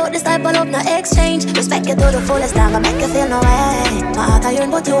sell you out, this type of love, no exchange. Respect you to the fullest, I make you feel no way. My heart I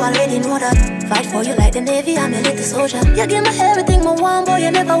yearn, but you already know that. Fight for you like the Navy, I'm your little soldier. You give me everything, my one boy,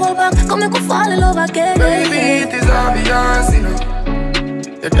 you never hold back. Come make me fall in love again. Baby, it is obvious, you know,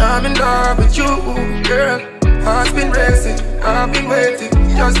 that I'm in love with you, girl. Heart's been racing, I've been waiting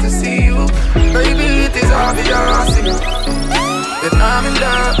just to see you. Baby, it is obvious, you know, that I'm in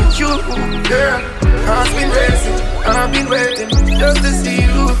love with you, girl. Heart's been racing, I've been waiting just to see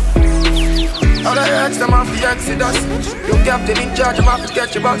you. All I ask them off the Exodus. You captain in charge, I'm off to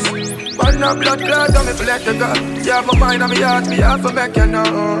catch your bus. But no blood clot, I'm if let you go. You have my mind and my heart, me have to make you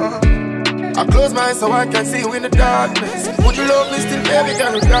know. I close my eyes so I can see you in the darkness. Would you love me still, baby,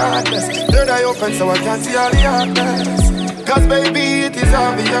 girl, regardless? Third eye open so I can see all the darkness. Cause baby, it is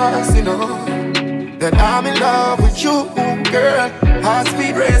obvious, you know, that I'm in love with you, girl. Heart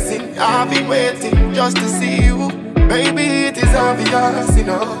speed racing, I've been waiting just to see you. Baby, it is obvious, you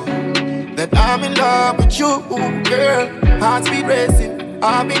know, that I'm in love with you, girl. Heart's be racing,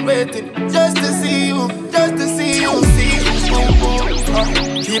 I've been waiting just to see you, see you.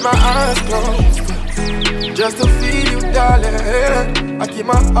 Keep my eyes closed, just to feel you, darling. I keep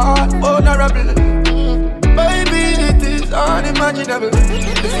my heart vulnerable. Baby, it is unimaginable. The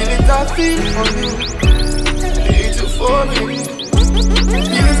feelings I feel for you, need you for me.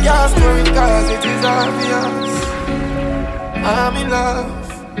 Feelings can't story cause it is obvious. I'm in love,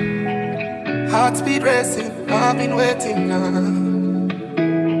 heart speed racing, I've been waiting now.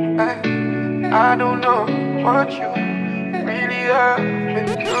 I don't know what you really have been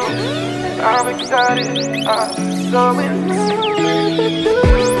through. I'm excited, I'm so in love with you.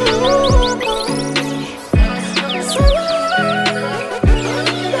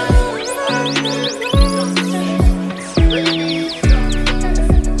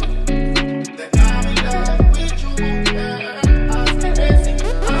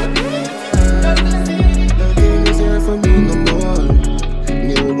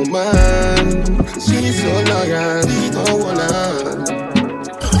 She's so loyal, we gon' hold on.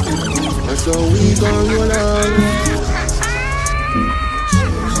 And so we gon' roll on.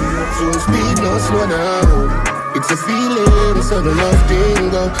 Full speed, no slow down. It's a feeling, so the love thing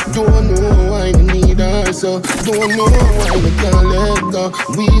go. Don't know why we need her, so don't know why we can't let go.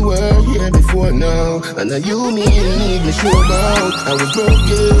 We were here before now, and now you need me sure about. I was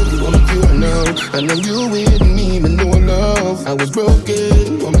broken, I'm cure now. And now you with me, but no love. I was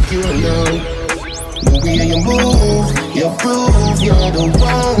broken, I'm cure now. The way you move, you prove you're the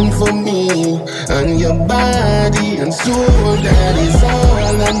one for me. And your body and soul, that is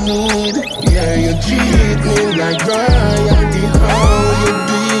all I need. Yeah, you treat me like royalty.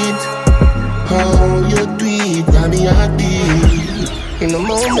 How you do it, got me happy. In a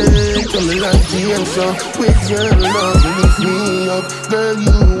moment, coming like Gyal, so with your love, you lift me up. Girl,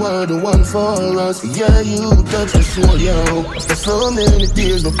 you are the one for us. Yeah, you touch the soul, yo. After so many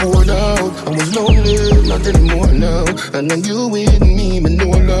tears were poured out, I was lonely, not anymore now. And then you with me, but no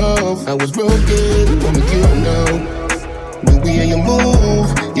love. I was broken, I'm cure now. The way you move,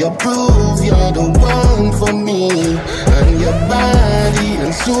 you prove you're the one for me. And your body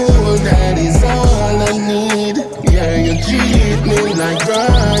and soul, that is all I need. Yeah, you treat me like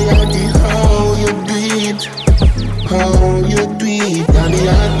royalty. How you do it, got me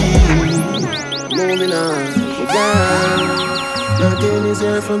happy. Moving on, down. Nothing is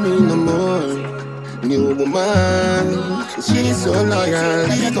here for me no more. New woman, she's so loyal,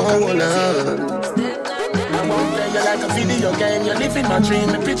 she gon' hold on. You like a video game, you live in my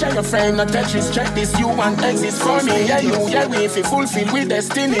dream. Me picture your friend, not Tetris, check this, you want exist for me. Yeah, you, yeah, we feel fulfilled with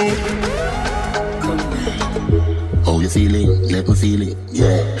destiny. How you feeling? Let me feel it,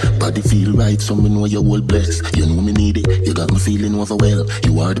 yeah. Body feel right, so me know you're all blessed. You know me need it, you got me feeling overwhelmed.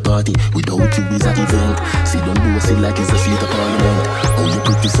 You are the party, without you is an event. See, don't do it, see like it's a seat of parliament. How you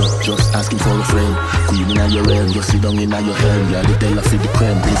put this up, just asking for a friend. Queen in your realm, just sit down in your hand. You're the teller for the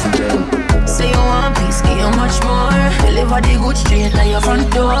creme, this and gem. Say you want peace, give you much more. Deliver the good straight at your front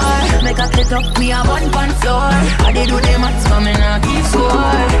door. Make a get up, me a one floor. I did do the maths, but me not keep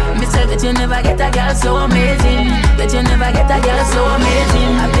score. Me say that you never get a girl so amazing. Bet you never get a girl so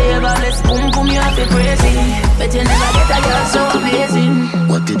amazing. I pay a bless, boom, boom, you have to crazy. Bet you never get a girl so amazing.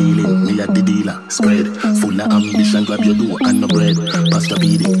 What you dealing? Me at the dealer. Spread, full of ambition, grab your dough and no bread. Pasta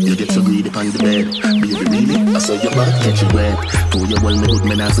beat it, you get so greedy on the bed. Baby, really? I saw your back, catch you wet. Told you well, me good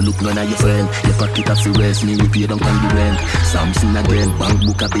man, have to look none of your friend. Your pocket have to rest, me repay them on the rent. Something again, bank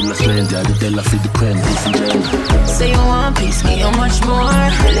book a bill of strength. You're the teller for the creme, this and gem. Say you want peace, give you much more.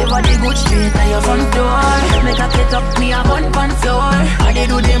 Deliver the good straight at your front door. Make a get up, me a one floor. I did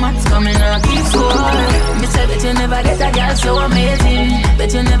do the maths, coming and keep score. Me say that you never get a girl so amazing.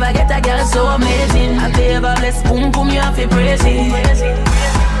 Bet you never get a girl so amazing. I pay a bless, boom, boom, you have to praise it.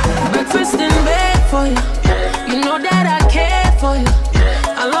 Breakfast in bed for you. You know that I care for you.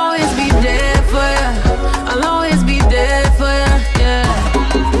 I'll always be there for you. I'll always be there for you, yeah.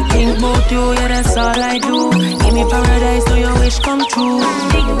 Think about you, yeah, that's all I do. Give me paradise, so your wish come true.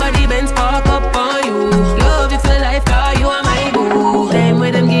 Big body Benz park up on you. Love you for life, car, you are my boo. Time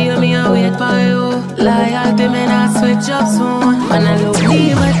with them give me a wait for you. Loyalty, man, I switch up soon. Man, I love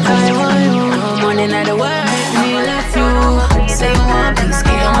me, but I want you. No money, not the world, me left you. Say you want peace,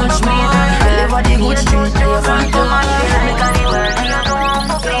 give you much more. Deliver the good street to your front door. Make a the world, I don't want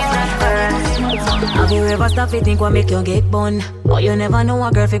to please that bird. Have you ever stopped to think what make you get bun? Or you never know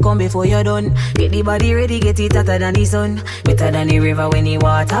a girl fi come before you're done. Get the body ready, get it hotter than the sun. Wetter than the river when the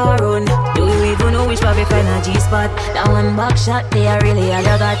water run. Do you even know which probably find a G-spot? That one back shot, they are really all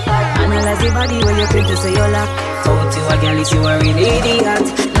you got. Analyze the body where you claim to say you lack. Out to a girl if you are really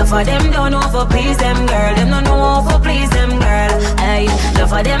idiot. Now for of them don't know for please them, girl. Them don't know for please them, girl. Hey,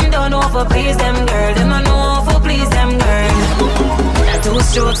 enough of them don't know for please them, girl. Them don't know for please them, girl. That two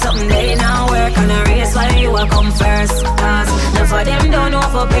strokes something they now work on a race while you a come first. Cause enough of them don't know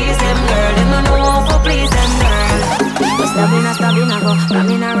for please them, girl. Them don't know for please them, girl. Stabbing a go,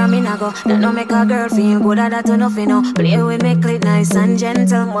 ramming a go. That no make a girl feel good at that enough, you know. Play with me clit nice and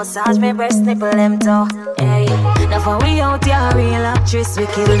gentle. Massage me breast, nipple them toe. Hey, now for we out here real actress. We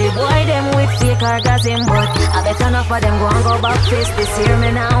kill the boy them with fake orgasm. But I bet enough of them go and go back face. This year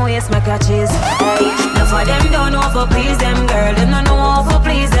me now waste my catches. Hey, now for them don't know for please them, girl. Them don't know for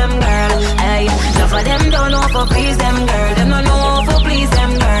please them, girl. Hey, now for them don't know for please them, girl. Them don't know for please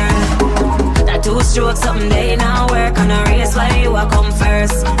them, girl. That two strokes something they now work on a race while you a come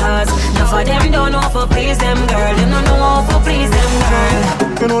first. Cause enough of them don't know for please them, girl. Them don't know for please them,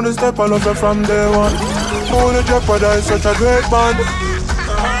 girl. You know the step I love you from day one. Only jeopardize such a great band.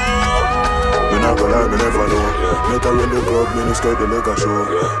 Me not gonna lie, me never know. Met her in the club, me scared the leg a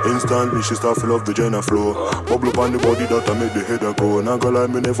show. Instantly she start to love the Jenna flow. Bubble up on the body that I make the head a go. Not gonna lie,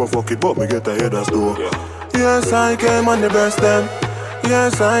 me never fuck it, but me get a head as though. Yes, I came on the best them.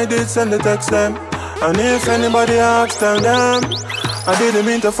 Yes, I did send the text them. And if anybody asks, tell them I didn't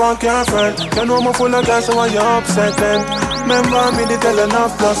mean to fuck your friend. You know me full of gas, so why you upset them? Remember me, they tell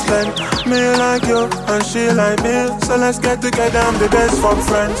enough plus 10. Me like you, and she like me. So let's get together and be best for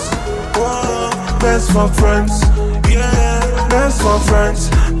friends. Whoa, best for friends. Yeah, best for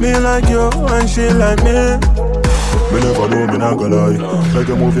friends. Me like you, and she like me. Me never know, me not gonna lie. Like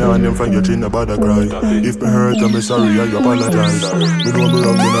you move your hand in front your chin about to cry. If me hurt, I'm sorry, I apologize. Me know me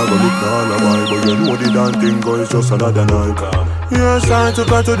wrong, me not gonna look the alibi. But you know the damn thing, go, it's just another night. Yes, I took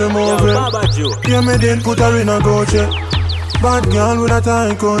her to the movie. Yeah, me didn't put her in a coach. Bad girl with a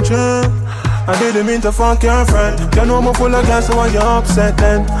tight coach. I didn't mean to fuck your friend. You know me full of gas, so why you upset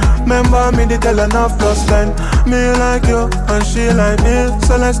then? Remember me, they tell enough plus 10. Me like you, and she like me.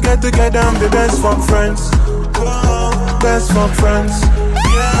 So let's get together and be best for friends. Best for friends,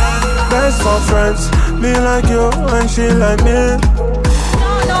 yeah. Best for friends. Me like you and she like me.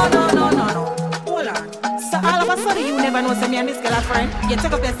 No. Hold on. So all of a sudden you never know, so me and this girl a friend. You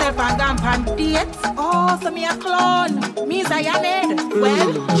take up yourself and go on dates. Oh, so me a clone. Me Zion.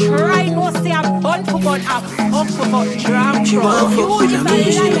 Well, try no say a bun for bun up for bun drum. She want fuck with a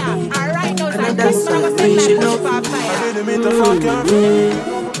me. Alright, no, and that's the way she love. I didn't mean to fuck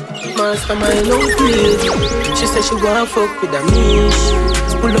your Master my long please. She said she want fuck with a mish.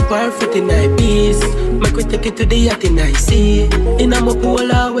 Pull up her foot in her piece. Make we take it to the yacht in I see. In a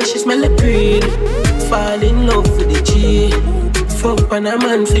mopola where she smell a breed. Fall in love with the G. Fuck on her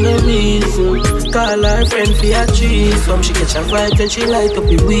man for no reason. Call her friend for a tree. Some she catch a vibe and she light up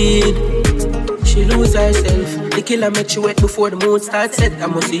the weed. She lose herself. The killer make she wet before the moon starts set. I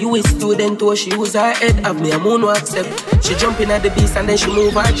must see you a student or she use her head. Have me a moon to accept. She jump in at the beast and then she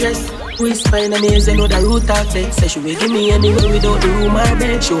move her dress. Whisper in a maze and know the root of text. Say she will give me anywhere without the room or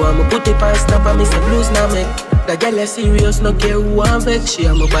bed. She want me put it on snap and me say blues now make. The girl is serious, no care who I'm vex. She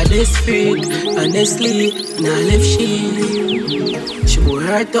am my body's freak. Honestly, now left she wore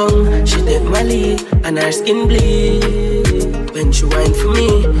her tongue, she take my lead, and her skin bleed. When she whine for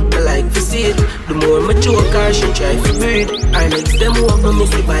me, I like to see it. The more I choke her, she try to breathe. Her legs them open, me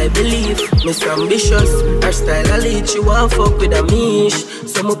see by belief. Miss ambitious, her style a lead. She want fuck with a mish.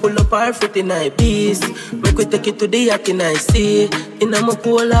 So me pull up her foot in her piece. Make we take it to the yacht in I see. In a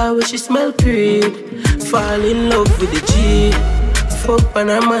mopola where she smell creed. Fall in love with the G. Fuck on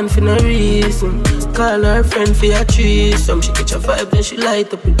her man for no reason. Call her friend for a tree. Some she catch a vibe then she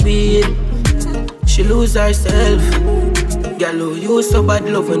light up with weed. She lose herself. Girl, who you so bad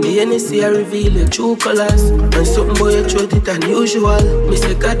love when the NSC reveal your true colors. And something boy you throat it unusual. Me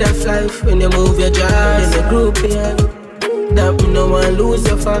say God that's life when you move your jaws. In the group here, that me no one lose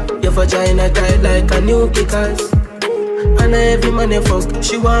your fuck. Your vagina tight like a new kickers. And every man you fuck,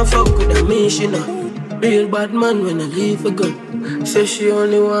 she want fuck with a me, she know. Real bad man when I leave a gun. Say she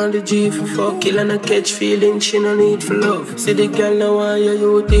only want the G for fuck. Kill and I catch feeling, she no need for love. See the girl now want your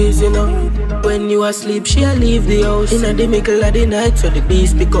youth is, you know. When you asleep, she'll leave the house. In the middle of the night, so the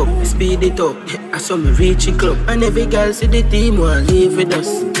beast pick up, speed it up. I saw me reach the club. And every girl see the team want live with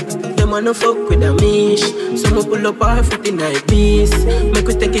us. Them wanna fuck with a mish. So me pull up her foot in her piece. Make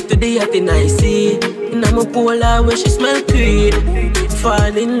we take it to the yacht in I see. In a mopola where she smell creed.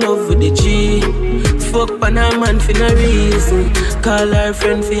 Fall in love with the G. Fuck on her man for no reason. Call her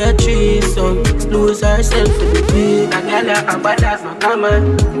friend for a threesome. Lose herself for the beat. A girl a badass no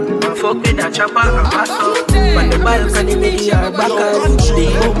common. And fuck with a chopper and pass up. On the balcony make her back up. The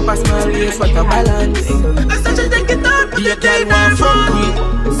bumper small waist what a balance. I such a take it up. The girl want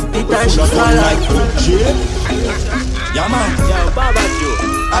fuck with. and she fall like yeah man, yo,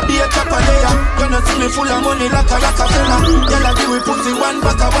 Bobajoe. I be a chopper there. You know see me full of money like a Rockefeller. Girl I give me pussy one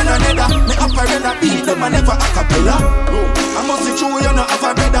back a one another. Me operator beat them and never a cappella. I must see true you know have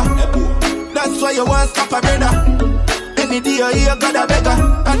a brother. That's why you want stop a brother. Any day you got a beggar.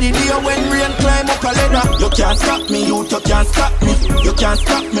 And the day when rain climb up a ladder. You can't stop me, you can't stop me. You can't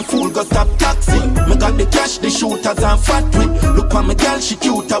stop me, fool, go stop taxi. Me got the cash, the shooters and fat with. Look on me girl, she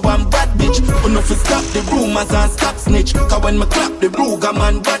cute, I one bad bitch. Who know fi stop the rumors and stop snitch. Cause when me clap the brooga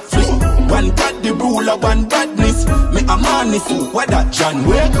man bad flip. One bad the ruler, one badness. Me a man is who, what that John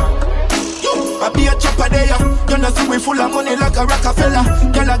Wick? I be a chopper there. You know see we full of money like a Rockefeller.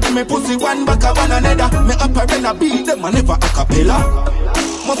 Girl I give me pussy one back a one another. Me operator beat them and never a cappella.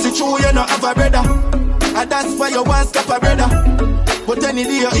 Must see true you know have a brother. And that's why you want stop a brother. But any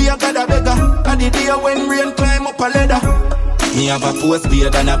day you got a beggar. And the day when rain climb up a ladder. Me have a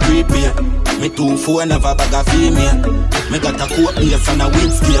postpaid and a prepaid. Me 2 phone have a bag of female. Me got a coat base and a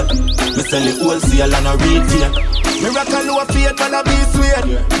weed scale. Me sell it wholesale and a retail. Me rock a low fade and a be sweet.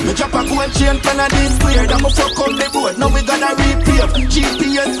 Me drop a gold chain pan a this square. Then me fuck up the road, now we gonna repave.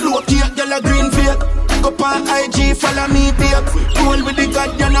 GPS locate, yellow green fake. Go on IG, follow me babe. Roll with the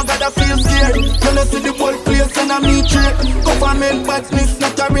God, you no gotta feel scared. You know see the whole place and a me trade. Government badness,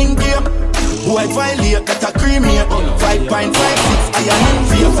 not a ring game. Boy violate, that a cremate. 5.56, iron in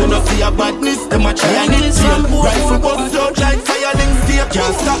face. You know see a badness, them a try and it fail. Rifle bust out like firing steel.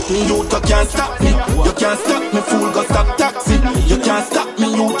 Can't stop me, you can't stop me. You can't stop me, fool, go stop taxi. You can't stop me,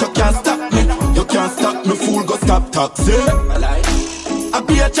 you can't stop me. You can't stop me, fool, go stop taxi. I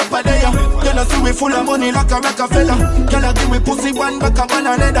be a chopper there. You know see we full of money like a Rockefeller. Girl I give me pussy one back a one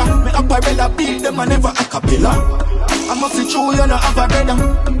another. Me operator beat them and never a cappella. I must see true you know have a brother.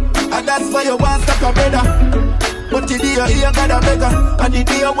 And that's why you want stop a brother. But the day you got a beggar. And the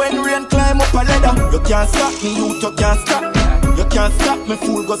day when rain climb up a ladder. You can't stop me, you can't stop me. You can't stop me,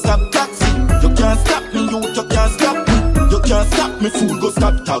 fool, go stop taxi. You can't stop me, you can't stop me. You can't stop me, fool, go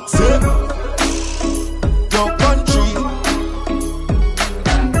stop taxi. Yo, country.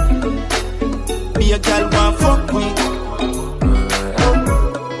 Be a girl want fuck with.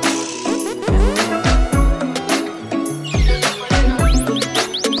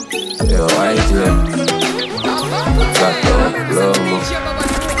 Yo, white, yeah.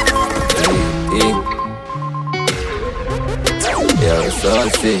 Yo,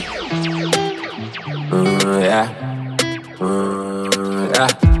 saucy. Yeah.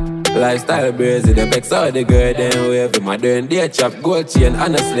 Lifestyle brazy, the back side the girl then wavy. Modern day chop, gold chain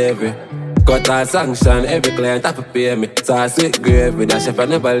and a slavery. Cut and sanction, every client have to pay me. Sauce with gravy, that chef I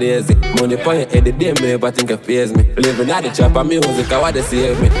never lazy. Money for your head, the day me, but think it pays me. Living at the chop and music, I want to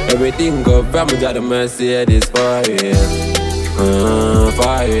save me. Everything go from me, got the Mercedes for real.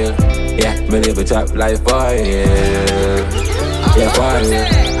 For real. Yeah, me live a chop life for real. Yeah, for real.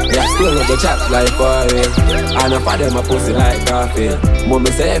 Yeah, still live a chop life for real. And if I them a pussy like coffee.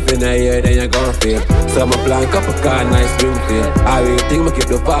 Mommy say if in a year, then you gon' feel. So I'ma plan couple car, nice Springfield. I really think me keep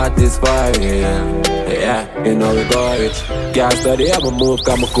the parties for real. Yeah, you know we go rich. Can't study, I'ma move,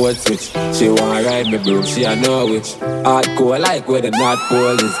 cause my code switch. She wanna ride me broom, she a know which. Hardcore like where the North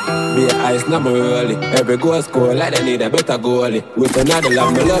Pole is. Be a ice, now me rolling. Every goal score like they need a better goalie. With another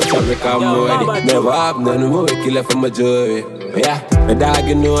love, me love traffic, I'm ready. Never have none more, we kill it for my jewelry. Yeah, the dog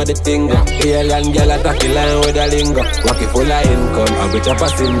you know the thing. Alien girl attack the line with a lingo. Walkie full of income, I bitch up a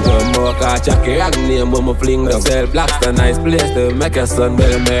syndrome. Moca, Jackie, rag name, mama fling them. Sell blacks, the nice place to make a son.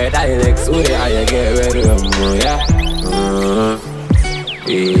 Well, me die next way, I get ready with me, yeah.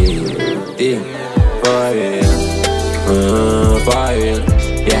 Thing, for real. For real.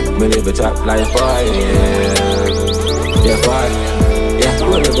 Yeah, me live a chop life for real. Yeah, for real. Yeah,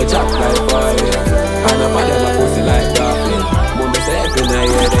 me live a chop life for real. And I'm a pussy like Daphne.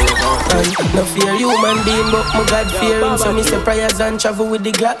 No fear human being, but my God fear him. So me say prayers and travel with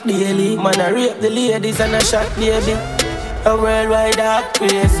the Glock daily. Man, I rape the ladies and I shot baby. A worldwide act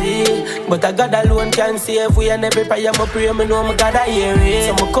crazy, but I God alone can save we. And every prayer I pray, me know my God I hear it.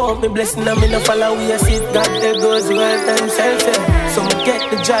 So me count me blessing and me no follow we. I see God there goes the world himself, yeah. So me get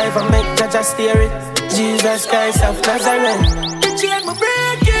the drive and make Judge steer it. Jesus Christ of Nazareth. The chain me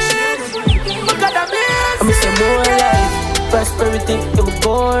break it. My God amazing. I say more life. Prosperity, you will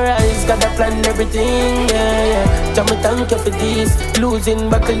go rise. Gotta plan everything, yeah, yeah. Tell me thank you for this. Losing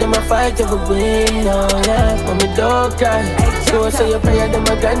battle, them a fight, you will win, oh, yeah. Mommy don't cry. So you pray, them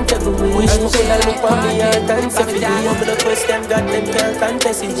a grant every wish. And she look for me and dance every day. I'm the question, God, them can't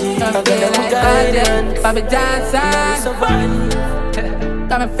contest it, G. I got them guidance. Bobby Johnson.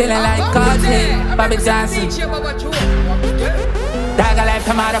 Got me feeling like Countree. Bobby Johnson. Dagger life,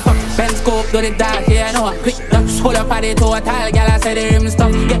 I'm out of fuck. Ben scope, do the dark, yeah, I know. Quick, pull up at the total, girl, I say the rim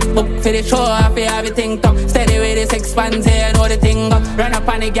stuff. Get up for the show, I feel everything tough. Steady with the 6 pants, here, I know the thing up. Run up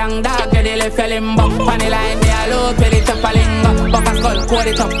on the gang, dog, get the left your limbo. On the line, me a load, with the chopper lingo. Buck a skull, quote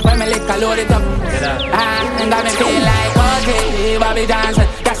it up, when me lick, I load it up. And got me feel like OJ, Bobby Johnson.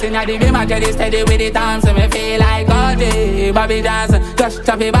 Gassing at the beam, I get it steady with the dance. Me feel like OJ, Bobby Johnson. Just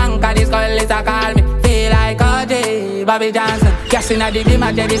chop the bank, and the skull is a call me. Feel like OJ, Bobby Johnson. Gassing at the beam,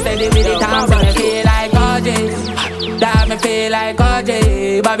 I get it steady with the dance. Me feel like OJ, that me feel like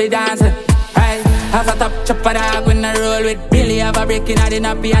OJ, Bobby Johnson. Hey, have a top chopper dog when I roll with Billy. Have a breaking out the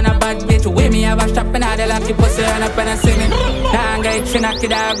nappy and a bad bitch with me. Have a strapping out the lucky pussy and up and a singing. Now I'm going to knock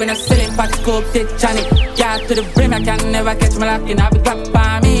it out when I sell it. Fat scoop, tick, chanic. Got to the brim, I can never catch me locking. I be clap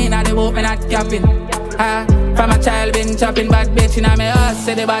on me, now they won't be not capping. From a child been chopping, bad bitch in my house.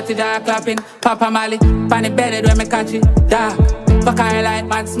 Say the body jaw clapping. Papa Molly, pan it bedded when me catch it. Da, fuck her like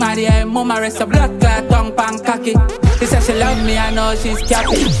mad smarty. Hey, mama rest a blood clot, tongue pan cocky. She said she love me, I know she's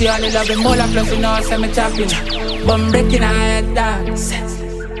capping. She only love me more plus she knows I'm chopping. Bum breaking her head down.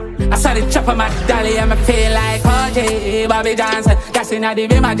 I saw the chopper my dolly and me feel like OJ, Bobby Johnson. Gassing at the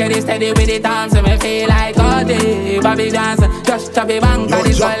beam, I get it steady with the dance. And me feel like OJ, Bobby Johnson. Just chop it bank, and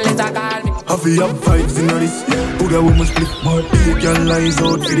this girl is a call me. Have you have vibes in this? Put a woman split, but the girl lies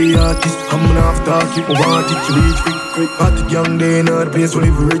out for the artist. I'm gonna have to keep my want it to reach quick. Party young day in the place where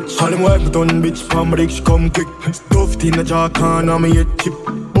live rich. All them wipe it on bitch, palm rich come quick. Stuffed in the jar can, I'm a head chip.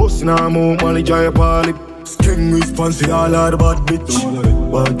 Boss now move, money dry up all lip. Skeng response to all of the bad bitch.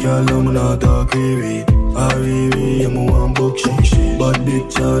 Bad girl, I'm not talk really. I'm a one book shit. Bad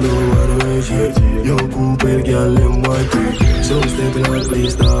bitch, I know what the way she. Yo, cool girl, them white too. So stepping out,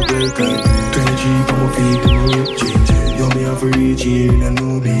 place, start breaking. 23 from my feet to my Ricch. Yo, me have a reach here in a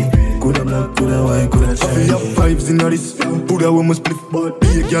newbie. Coulda black, coulda white, coulda shine. I feel up vibes in this. Put a woman split, but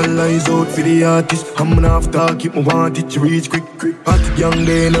the girl lies out for the artist. I'm gonna have to keep my want it to reach quick. Party young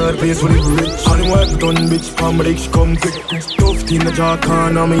day in the place where live rich. All them white done bitch, palm rich come quick. Stuffed in the jar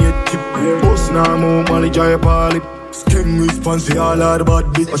can, I'm a head chip. Boss now move, money dry up all lip. Skeng response to all of the bad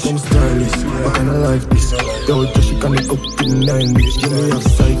bitch. But I'm stylish, what kind of life this? Yo, Jahshii can make up to 9 bitch. Give me a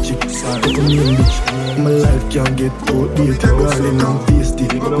side chick, take a mean bitch. My life can't get outdated, girl in I'm tasty.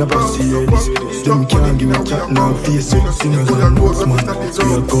 Never see this, them can't give me a chat now. Face it, singers and notes man, so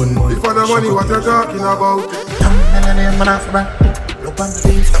you're gone man. If I the money, what you're talking about? Man off the back, look on the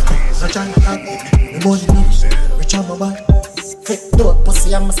things. No trying to talk, the money knows. Rich on my back, fake door,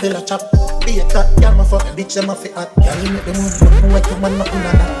 pussy I'm still a chop. Be a cat, girl, my fuck bitch, I'm a fit hot. Girl, you make the money, look more like a man, not in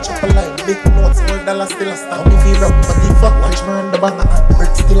a that. Chop a line, big notes, $1 still a star. Me feel up, but the fuck, watch me run the banner.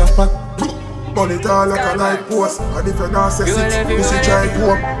 Brick still a pack. Money tall like a light post. And if you're not sexy, you should try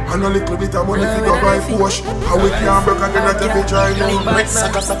to up. And a little bit of money for your buy Porsche. And we can't break again at every try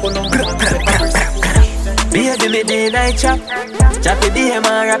Baby, me day night chop. Chop it DM and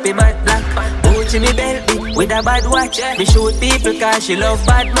rap it mad black. Gucci me belt me with a bad watch. Me shoot people cause she love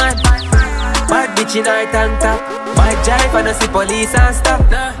bad man. Bad bitch in her tank top. Bad jive and I see police and stop.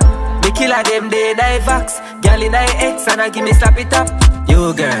 Me kill a them day night vax. Gyal in her X and I give me slap it up.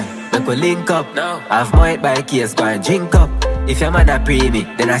 You girl, make we link up. Have my by case, go and drink up. If your mother pray me,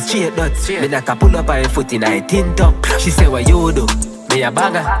 then I straight nuts. Then I can pull up her foot in her tint up. She say what you do? Me a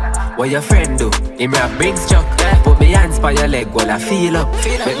bagger. What your friend do? Him rap brings chuck. Put me hands by your leg while I feel up.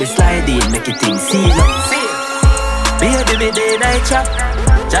 Make me slide in, make it thing seal up. Baby, me day night chop.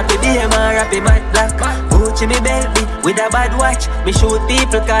 Chop it DM and rap it mad black. Gucci me belt me with a bad watch. Me shoot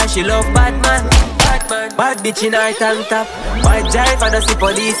people cause she love bad man. Bad bitch in her tank top. Bad jive and I see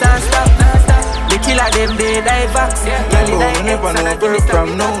police and stop. Me kill a them day night vax. Girl in her never know birth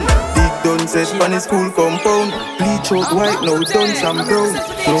from known. Big done set on the school compound. Bleach out white, now done some brown.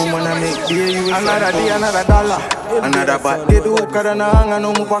 No man I make beer, you another day, another dollar. Another bad day do cause I hang. I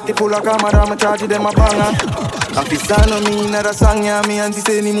know my pocket full of camera, I charge them a banger. Officer no me, another song, yeah. Me auntie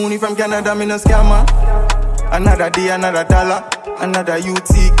say any money from Canada, me no scammer. Another day, another dollar. Another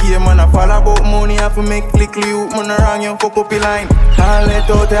UTK, man, I fall about money. I have to make click you, man, around you, fuck up your line. Can't let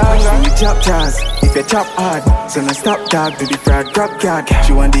out the anger. You chop jazz, if you chop hard. So no stop dog, do the fraud drop card.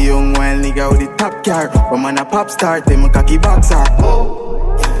 She want the young wild nigga with the top card. But man, a pop star, them a cocky boxer.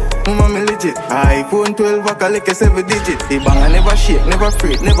 Mama me legit, iPhone 12, I can like a 7 digit. The bang I never shake, never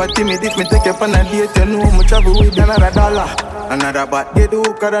afraid, never timid. If me take up on a date, you know me travel with another dollar. Another bad day do,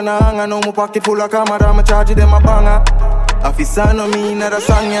 cause I hang. I know my pocket full of camera, I charge them a banger. Officer no me, another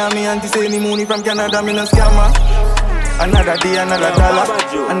song, yeah. Me auntie say any money from Canada, me no scammer. Another day, another dollar.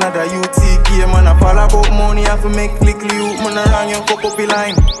 Another UTK, man, I fall about money. I have to make click you, man, around you, fuck up your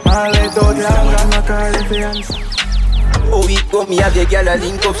line. I'll let out the anger, I call the fiance. Oh, we go, me have your girl a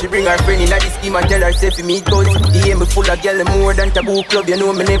link up. She bring her friend in a the scheme and tell her say fi meet cause the aim full of girl more than taboo club. You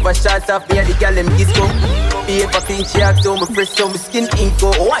know me never shot off me and the girl them disco. Be ever clean she act so me fresh so me skin ink go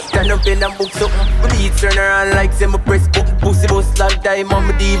white and up in and book something. Bleed turn around like say me press button. Pussy bust long time on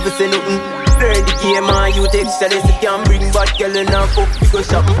me diva say nothing. Learn the game and you take chalice. You can't bring bad girl in her fuck because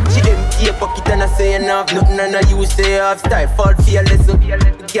shopping. She empty a pocket and I say enough nothing and I use say half style. Fall for your lesson.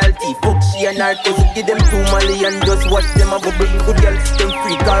 Girl T fuck she and her cousin. Give them 2 million just watch them a bubble. Good girl them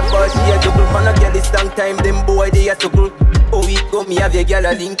free car for she a double. Man a girl is long time them boy they a struggle. Oh we go me have your girl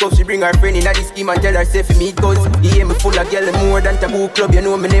a link up. She bring her friend in a the scheme and tell her say fi meet cause the aim full of girl more than taboo club. You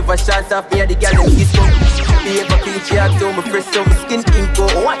know me never shots off me a the girl them kiss up. Be ever clean she act so me fresh so me skin ink go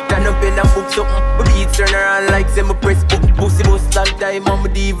white and up in and book something. My beats turn around like say me press button. Pussy bust long time on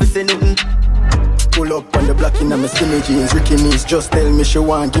me diva say nothing. Pull up on the block in my skinny jeans. Ricky niece just tell me she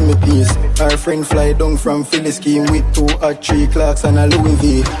want give me peace. Her friend fly down from Philly scheme with 2 or 3 clocks and a Louis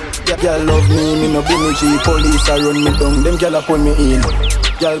V. Y'all love me no Billy G. Police a run me down, them y'all a pull me in.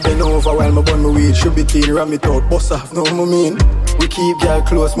 Y'all bend over while my bun me weed. Should be teen, ram it out, bust off, no me mean. We keep y'all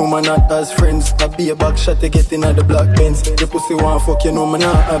close, mama not as friends. I be a back shot to get in at the black Benz. The pussy want fuck, you know me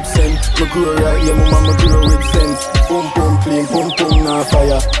not absent. Me grow right here, mama grow with sense. Boom boom clean, boom boom nah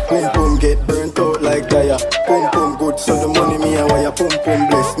fire. Boom boom get burnt out like tire. Boom boom good, so the money me a wire. Boom boom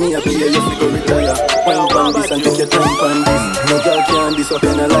bless me a be a you go retire. Wine bang this and take your time on this. No girl can this up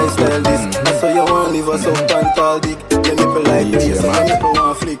in a lifestyle this. I saw you want live us up and tall dick. Your nipple like this, and your nipple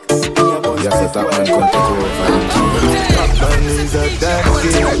want flick. Yes, the top man come take over. Top man is a damn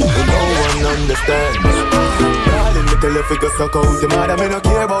game, no one understands. Darling, me tell you figure suck out the mother. Me no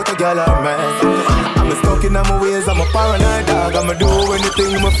care about a girl or man. I'm stuck in my ways, I'm a paranoid dog. I'ma do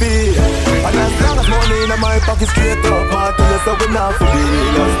anything I feel. And as long as money in my pocket straight up, my tell you so we not for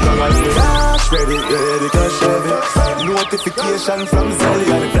real. As long as we cash ready, yeah, the cash heavy. Notification from Zelly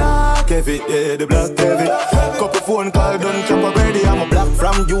and the black heavy, yeah, the black heavy. Couple phone call done, chop already. I'm a black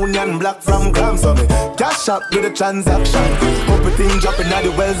from Union, black from Gram. So me cash up with the transaction. Couple things dropping at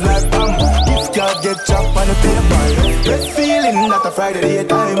the wells like bam. If card get chopped on the paper. Best feeling not a Friday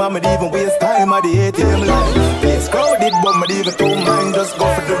daytime. I'ma even waste time at the ATM line. Place crowded, but me even too mind. Just go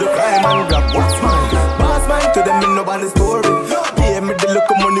for the crime and grab what's mine. Boss mine to them in nobody's story. Pay me the look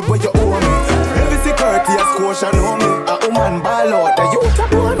of money where you owe me. Every security a squash know me. A woman ball out, a youth a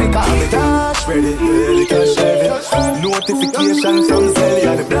boy me. Call me cash ready, yeah, the cash heavy. Notification from Zelly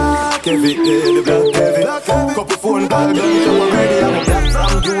and the black heavy, yeah, the black heavy. Couple phone call done, jump already. I'm a black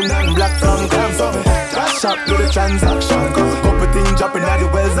from Union, black from Gram. So me cash up to the transaction. Couple things dropping at the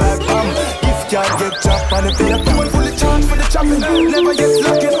wells like bam. If can't get chopped on the paper, one fully charged for the chopping. Never get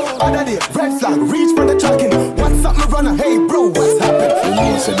locking. Other day, red flag, reach for the tracking. What's up, my runner? Hey bro, what's happened?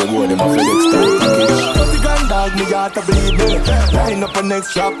 You say the boy, them a FedEx style package. 30 grand dog, me got to bleed me. Line up a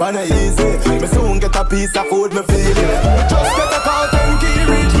next shop and a easy. Me soon get a piece of food, me feed it. Just get a call, 10 key,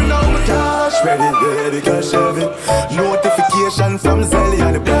 reach me now, my cash ready, yeah, the cash heavy. Notification from Zelly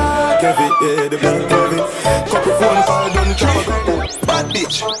and the black heavy, yeah, the black heavy. Couple phone call done, chop. Bad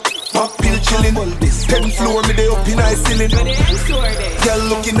bitch, pop pill chillin'. 10th floor, me dey up in high ceiling. Girl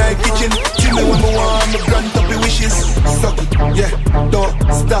looking like kitchen. Give me what me want, me grant up the wishes. Suck it, yeah, don't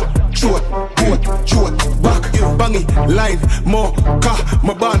stop. Short, boat, back, bang it, line, Moca.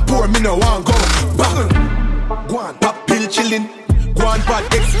 My band poor, me no want go back. Go on, pop pill chillin'. Go on,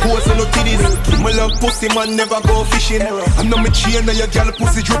 bad expose no titties. My love pussy man never go fishing. I know me chain and your girl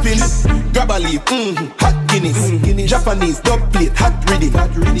pussy dripping. Grab a leaf, hot Guinness. Japanese, dub plate, hot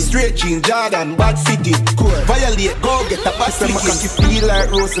rhythm. Straight jeans, Jordan, bad fitting. Violate, go get a bad sticky. Make you feel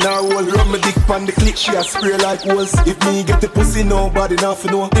like rose in her hole. Rub my dick pan the clit, she a spray like holes. If me get the pussy, nobody enough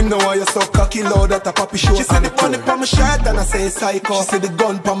know. Him know why you so cocky, loud that a poppy show. She said the money pa my shirt and I say psycho. She said the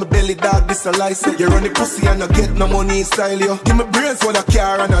gun pa my belly, dog, this a license. You run the pussy and I get no money style, yo. Give me brains for the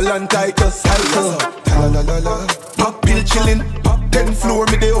car and a land title. Pop pill chillin'. 10th floor,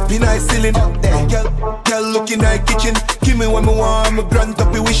 me dey up in high ceiling. Girl looking like kitchen. Give me what me want, me grant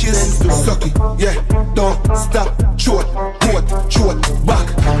up your wishes. Suck it, yeah, don't stop. Short, boat, back,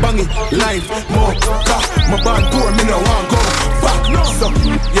 bang it, line, Moca. My band poor, me no want go back. Suck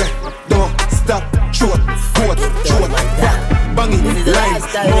it, yeah, don't stop. Short, boat, back, bang it, line,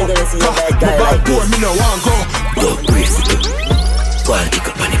 Moca. My band poor, me no want go back. Go and pick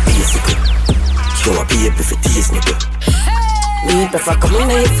up on the basic. Show a baby for taste, nigga. Me prefer come in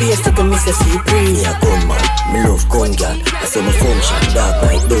your face to come miss a see free. Me a gun man, me love gun girl. I saw my function, dark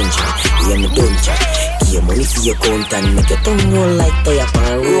night dungeon. Yeah, me dungeon. Give money for your count and make your tongue roll like tire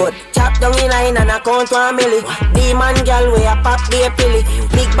pan road. Chop down in line and I count 1 milli. Demon girl where I pop be a pilly.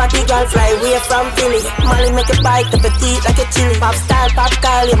 Big body girl fly away from Philly. Molly make a bite up a teeth like a chili. Pop style, pop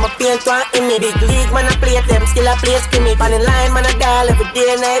call, yeah, my paint one in me. Big league man I play them, still I play skinny. Pan in line man I dial every day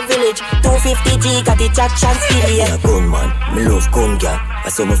in a village. 250G got the traction still, yeah. Gun man, me love gun girl. I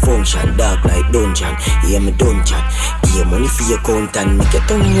saw my function, dark like dungeon. Yeah, me dungeon. Give money for your count and make your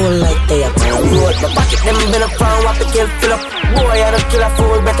tongue roll like tire pan road. My pocket them been up and what the kill fill up. Boy, I don't kill a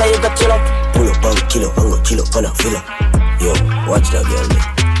fool, better you go chill up. Pull up and kill up, and go chill up and fill up. Yo, watch that girl, man.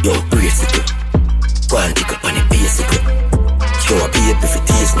 Yo, brace it up. Go and pick up on the basic up. Show a baby if it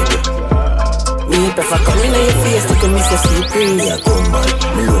is, nigga. Me prefer come in on your face, take a miss a sleep ring. Yeah, gun man,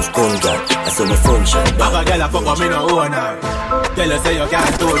 me love gun girl. I saw my function. Have a girl a fuck up, me no own her. Tell her say you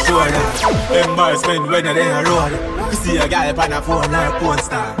can't too sure now. Embarrassment when you're in a road. You see a girl on a phone like a porn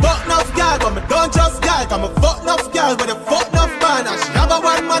star. Fuck enough girl, but me don't just girl. Cause me fuck enough girl, but a fuck enough man. And she have a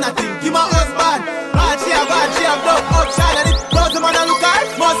one man, I think he my husband. And she have blood upshine. And if goes the man a look at,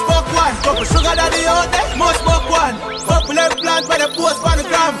 must fuck one. Couple sugar daddy out there, must fuck one. Couple left plant by the post on the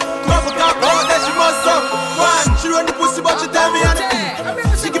gram. Couple cup out there, she must suck one. She run the pussy but she tell me anything.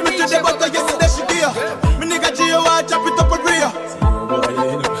 She give me to the butter, yesterday she give. Me nigga Gio, I chop it up with Rio.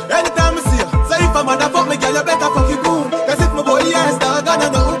 Anytime I see her, so if a mother fuck me girl, you better fuck it good. Cause if my boy yes, dog, I know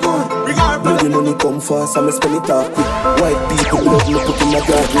nothing good. Bloody money come fast, I'ma spend it off quick. White people blood me put in my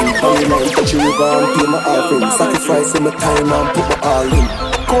garden. Only line touch a river and pay my offering. Sacrifice in my time and put my all in.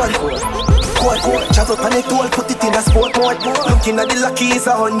 Go travel pan it all, put it in a sport mode. Looking at the lucky is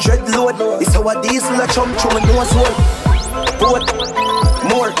 100 load. It's how a diesel a chum through my nose hole. Boat,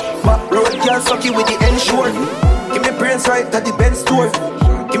 more, back road, girl suck you with the ensure. Give me brains right at the Benz store.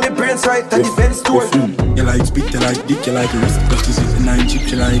 Give me brains right at the Benz store. You like spit, you like dick, you like wrist. That is it, 9 chip,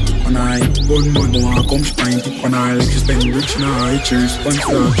 she like it on her. One month, wanna come, she find it on her. Like she spend rich in her, she response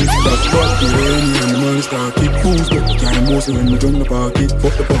to her. Kick that butt, the rainy and the money start. Kick booze, but can't mostly when we jump the pocket.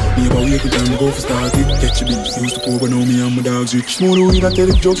 Fuck the pop, me about wake up and go for start it. Catch a beat, used to poor, but now me and my dogs rich. Smooth weed, I tell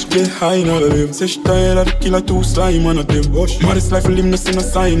the jokes, get high in all of them. Say she tired of the killer, too slime on a them. Modest life, live, no send a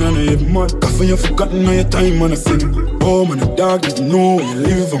sign on a mud. Coffee, you forgotten all your time on a sin. Oh man, the dog didn't know where you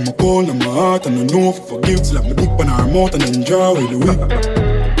live. I'm a cold, I'm a heart, and I know if I forgive. Slap my dick on her mouth and then draw with the whip.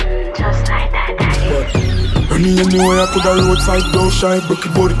 Just like that, daddy. Running anywhere, I could have roadside, don't shy. Broke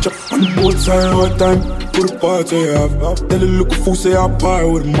your body chop on both sides all the time. Put a party you have. Tell the look fool say I par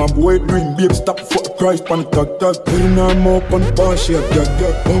with my boy dream. Babe, stop for the price, pan the tag. Putting her mouth on the bar, she a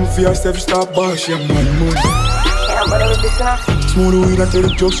gag. Come for yourself, stop bar, she a man. Smooth weed, I tell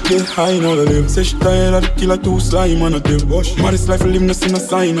the jokes, get high in all of them. Say she tired of the killer, too slime on a them. Modest life, live, no sin a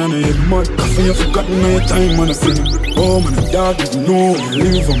sign on a head. Mud, coffee, you forgotten all your time on a sin. Oh man, the dog didn't know where you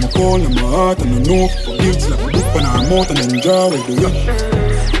live. I'm a cold, I'm a heart, and I know if I forgive. Slap a dip on her mouth and then draw with the whip.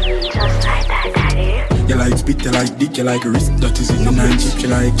 Just like that, daddy. You like spit, you like dick, you like wrist. That is it, the 9 chip, she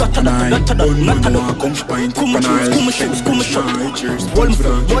like it on her. One month, wanna come, she pint it on her. Cheers, one for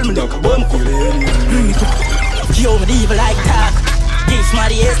the Yo, me evil like talk. This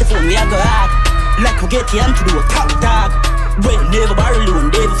money is the phone we a go hard. Like we get the to do a top dog. Well, never borrow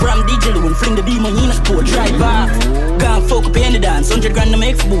loan, never from DJ loan. Fling the beam on in a sport, drive back. Gone fuck up in the dance, 100 grand to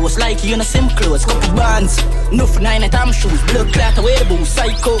make for boss. Like you in a sim clothes, couple bands. No for 9 at arm shoes, blood clot away the booze.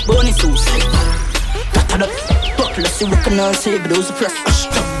 Psycho, bunny sauce. Got up, buckle, see what can I say, but those are plus.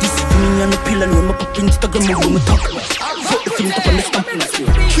 Stop this for me on the pillar, no, my pop Instagram, no, my talk. Fuck the film, top on the stump.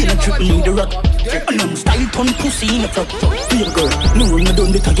 Train and trip, need a rock. And I'm style ton pussy in a front. Be a girl, no one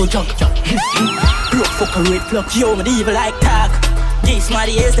done it, I go jog. Block fuck a red clock. Yo, me evil like talk. This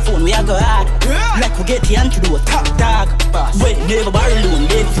money is the phone we a go hard. Like we get the to do a top dog. Well, never borrow loan,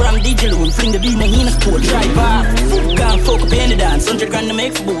 never from DJ loan. Fling the beam on in a sport, drive off. Can't fuck up in the dance, 100 grand to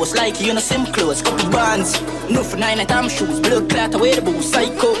make for boss. Like you in a sim clothes, couple bands. No for 9 at arm shoes, blood clot away the booze.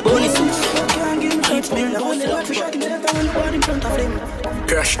 Psycho, bunny sauce.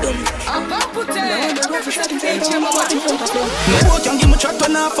 Crash them. No boy can give me chat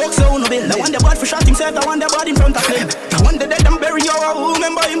when I fuck so no bill. I want the bad for shot himself, I want the bad in front of him. I want the dead and bury you, I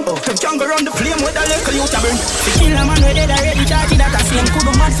remember him. Can't go round the flame with a little youth a burn. The killer man we dead already charged that I see him.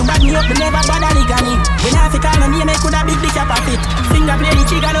 Couldn't want to bad me up, but never bad a ligani. When I think I'm name, I could have big dick up a fit. Finger play the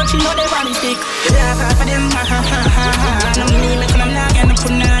trigger, don't you know they want me stick. They laugh for them, ha ha ha ha ha. No me make them lag and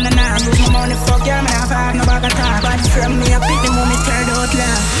put na na na. Use my money, fuck yeah, man, I've had no bag of talk. Bad from me, I pick the moment turned out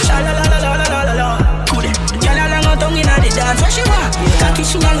loud. Sha la la la la la la la. Gyal a long tongue inna the dance, what she want? Cocky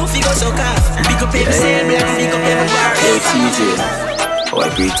she a look fi go so calf. Big up every cell block, big up every bar. Hey TJ,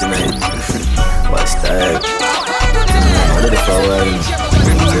 What beat tonight? What's that? I'm ready for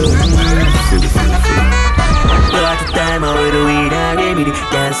at the time I with the weed and remedy.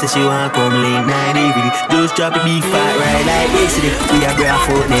 Girl says she want come late night every day. Just drop a beef fat right like yesterday. We are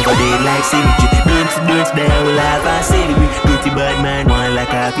barefoot, never did like symmetry. Don't there we laugh and celebrate. Dirty bad man want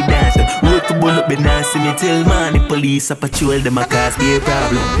like a happy dancer. Work to bull up the dance me till man. The police a patrol them a cause be a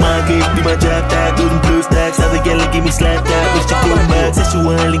problem. Man gave me my job tag, doing blue stacks. Have a girl give me slap tag. When she come back, says she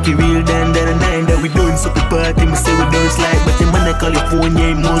want link it real than a nine. That we doing something party, me say we don't slide. But the man I call it phone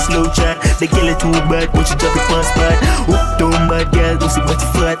name, more slow chat. They kill it too bad, when she drop it on spot. Uptown bad girl, don't see what you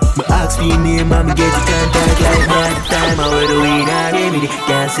flat. My ask for your name, mama get your contact like that. The time I wear the weed and remedy.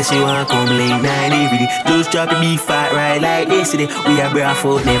 Girl says she want come late night every day. Just drop a beef fat right like yesterday. We are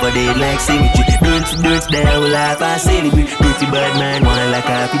barefoot, never did like symmetry. Don't there we laugh and celebrate. Dirty bad man want like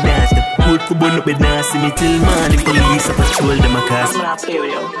a happy dance. Good for bun up with nasty me till man. The police a patrol them a cast.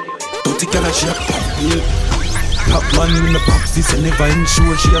 Dirty girl a shake Pop man in the box, this and never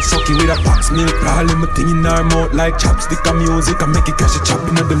ensure she a sucky with a box milk. All in my thing in her mouth like chopstick and music. I make it cash a chop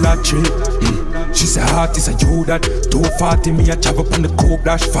in the lottery. She say heart is a you that 240 me a chop up on the coke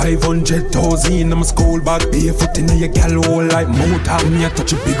dash 500,000 in my school bag. Barefoot in your gal hole like motor. Me a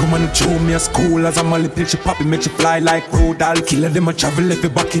touch a big woman and show me a school. As a molly pill she pop it make she fly like Rodal. Killer them a travel left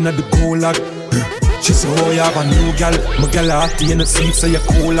it back in the gulag. She say, oh, you have a new gal. My gal hearty in the seat, so you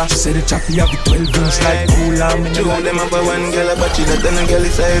cooler. She say the choppy have the 12 inch like cooler. Two of them have a one gal, a battery that then a gal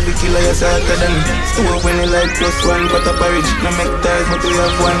is a heavy killer, you smarter than me. Two when you like +1, but a porridge. No make ties, but we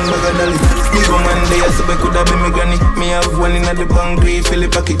have one bag of dolly. Big woman there, so we could have been me granny. Me have one in the bank, we fill it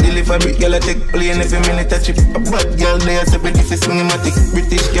pocket, deliver brick. Gal a take plane every minute a chip. A bad gal there, so we this is swing-matic.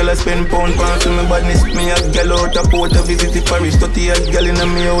 British gal a spend pound to me badness. Me have gal out a port to visit the parish. 30 years gal in a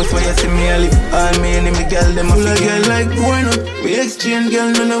me house where you see me a live. All me enemy gal, them a full of gal like Buena. We exchange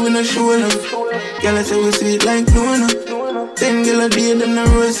gal, none of we no show enough. Gal I say we sweet like Buena. 10 gal a day, them no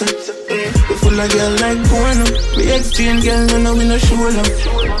rosa. We full of gal like Buena. We exchange gal, none of we no show enough.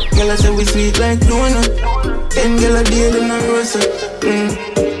 Gal I say we sweet like Buena. 10 gal a day, them no rosa.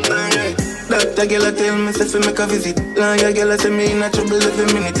 Doctor girl a tell me say fi make a visit. Lawyer girl a say me in a trouble every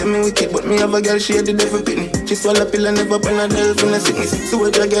minute. Tell me wicked, but me have a girl she the devil pitney. She swallow pill and never pen a devil from the sickness. So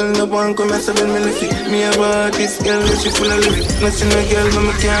what a girl no one come and 7 minutes. Me have a artist girl she full of lyrics. Nothing a girl but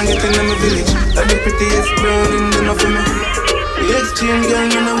me can't get in my village. I the prettiest brown in the for me. We exchange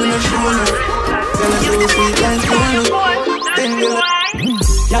girl, you know we no show enough. Girl a say we sweet like Corona. Then girl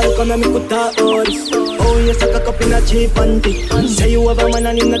y'all come and me could talk about this. Oh, you suck a cup in a cheap panty. Say you have a man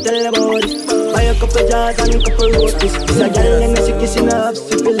and him not tell about this. Buy a couple jars and a couple roasties. This a girl and she kissing her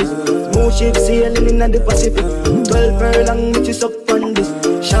syphilis. Smooth ship sailing in the Pacific. 12 furlong which is up on this.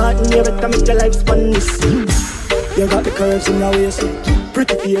 Short and you better make your life span this. You got the curves in your waist.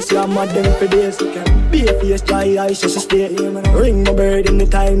 Pretty face, you mad them for days. Be a face, dry eyes, she stay. Ring my bird in the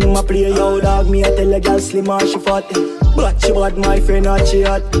time, my play. Yo dog, me I tell a girl slim or she fat. But she bad, my friend, not she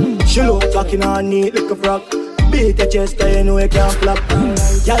hot. She look fucking on neat like a frog. Beat your chest, you know you can't flop.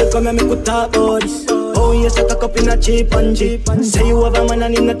 Y'all come and me could talk about this. Oh, you suck a cup in a cheap and cheap. Say you have a man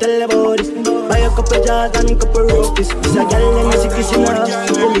and him not tell about this. Buy a couple jars and a couple roasties. This a girl and she kissing her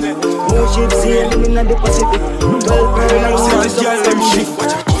syphilis. No ship sailing in the Pacific. 12 furlong shift.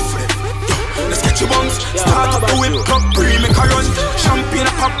 Watch out, cuff them. Let's get your bombs. Start up the whip cup, pre-make a run. Champagne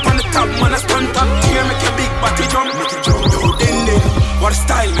a pop on the top, man a stunt up. Here make a big body jump. Make it jump, yo, then. What a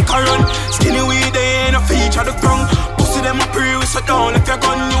style, make a run. Skinny weed, they ain't a feature the ground. Pussy them a pre, we shut down. If you're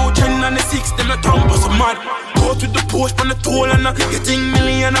gun, new gen and the 6, them a tongue. Bust a mad. Go to the post on the toll and getting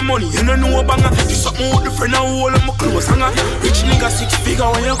million of money. You don't know a banger. Do something with the friend and hold on my clothes hanger. Rich nigga 6 figure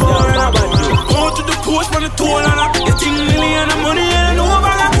when you go on a bad. Go to the post on the toll and getting million of money. You don't know a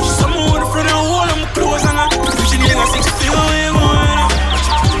banger. Do something with the friend and hold on my clothes hanger. Rich nigga 6 figure when you go on a bad.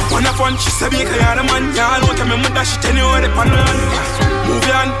 One of fun, she said me cause you're the man. Y'all don't tell me that she tell you where the pan on. Move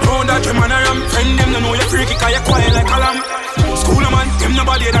your hand, round that your man a ram. Friend them don't know you're freaky cause you're quiet like a lamb. School man, them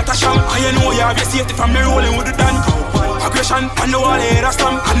nobody that a sham. And you know you have your safety from me rolling with the dan. Aggression, and the wall here a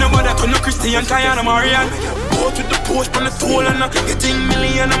stamp. And nobody turn no Christian, Kayana Marian. Go to the post on the toll and getting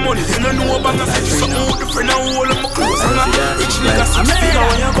million of money. You don't know about that. Something with the friend and hold on my clothes. And rich nigga 6 figure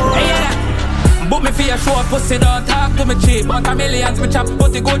when you go. Book me for your show, pussy don't talk to me cheap. Want a millions, me chop,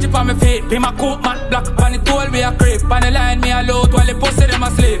 put the Gucci on my feet. Be my coat, matte black, on the toll we a creep. On the line me a load, while the pussy them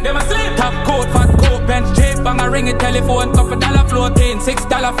asleep. Top coat, fat coat, bench cheap. Bang a ring a telephone, couple dollar floating. $6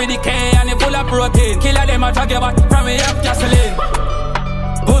 for the K and it full of protein. Killer them a drag your back, from me up gasoline.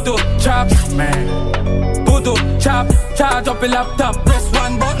 Voodoo, chop, man. Voodoo, chop, charge up a laptop. Press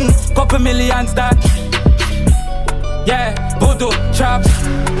one button, couple millions that. Yeah, voodoo, chop.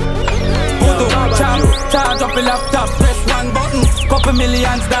 Voodoo, chop. Charge up a laptop, press one button, couple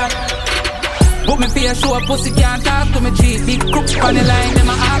millions that. Put me face show, pussy can't talk to me cheap. Big crook on the line, them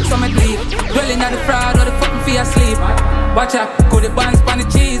a ask so me deep. Dwelling at the fraud or the fucking fear sleep. Watch out, could the buns pan the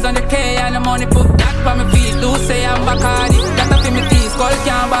cheese on the K and the money put that for me feet. Do say I'm Bacardi, that a fi me teeth. Skull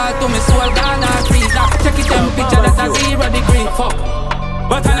can't ball to me soul, gone all free. Check it temperature, that's a 0 degree. Fuck.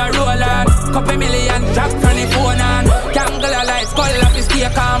 But on a roll on, couple million drop from the phone on. Kangle a light, skull up his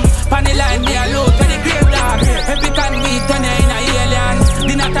gear calm. Pan the line, me a load to the grave dog. Epic and weed, turn in a alien.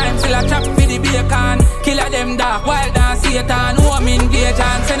 Dinner time, still a chop for the bacon. Killer them dark, wild and Satan. Home engage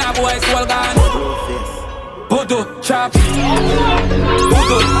and send a boy soul gone. Voodoo, chop.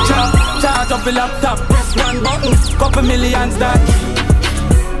 Voodoo, chop. Charge up the laptop, press one button. Couple millions that.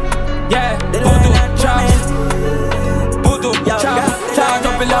 Yeah, voodoo, chop. Charge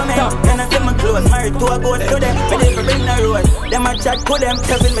up a laptop. Can I see my clothes? Married to a ghost to them. Me live bring the road. Them a chat to them.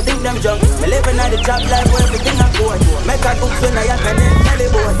 Kevin, me think them junk. Me living at the job life where everything I code. Make a book when I can then tell the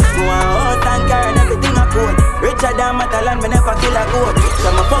boat. Go on house and car and everything I code. Richer than Matalan, me never kill a goat. So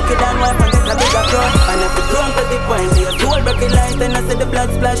my pocket and wife and get a bigger crowd. And if you come to the point, your soul breaking light. And I see the blood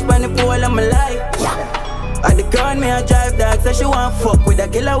splash by the pole of my life. At the car, me a drive that. Say she want fuck with a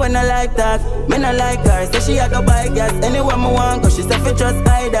killer when I like that. Me not like her, say she a go buy gas. Anywhere me want go, she say fi just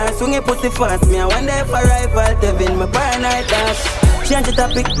hide her. Swing it pussy fast, me a wonder if I rival Tevin, me paranoid dash. Change the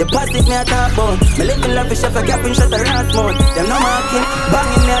topic, the positive me a talk about. Me living love chef a cap and shut her ass mouth. Them no marking,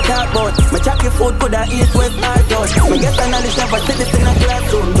 banging me a talk about. Me chucky food coulda eat west or south. Me get a knowledge never see this in a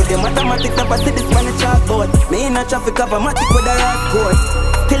classroom. But the mathematics never see this when it chalkboard. Me in a traffic automatic with a rat code.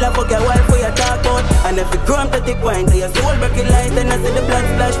 Till I fuck your wife for your talk out. And if you come to the point, your soul breaking light. And I see the blood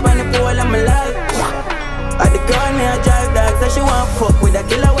splash by the pole of my life. At the car, me a drive that. Say she want fuck with a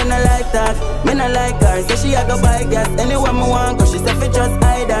killer when I like that. Me not like her, say she a go buy gas. Anywhere me want go, she say fi just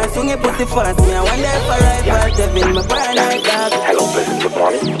hide her. Swing it pussy fast, me I wonder if I ride her. Tevin, me paranoid dog. Hello, pleasant good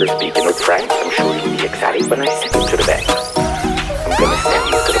morning. You're speaking with Frank. I'm sure you'll be excited when I send you to the back. I'm gonna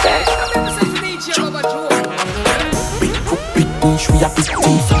send you to the back. We a big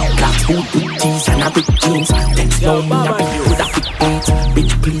teeth, glass boot with teeth and a big jeans. Text now me a big with a big beat.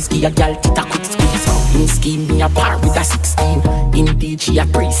 Bitch please give a girl tit a quick squeeze. In scheme me a bar with a 16. Indeed she a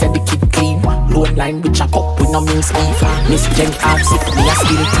pre said the kid clean. Loan line with a cup with no mince beef. Miss Jen half sick me a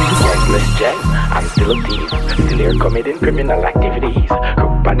still thief. Reckless Jen, I'm still a thief. Still here committing criminal activities.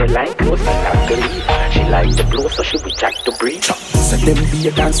 Group on the line close and not to leave. She like the blow so she will jack to breathe. So them be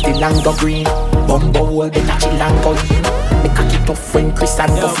a dance still and go green. Bumbo hole better chill and go lean. Make a kit off when Chris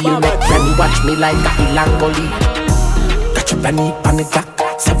and go feel make Granny watch me like a Ilangoli. Catch up and eat on the clock.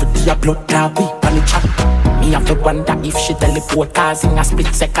 70 a blood clot weep on the chop. Me have to wonder if she teleport cause in a split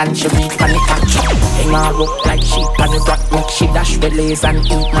second she reach on the catch. Hang her up like sheep on the rock. Make she dash relays and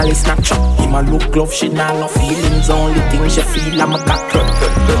eat malice snatch up. Him a look glove she nah no feelings. Only thing she feel I'm a cock.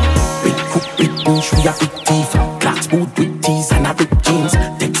 Big hook, big bush, we a big teeth. Glass boot with tees and a big jeans.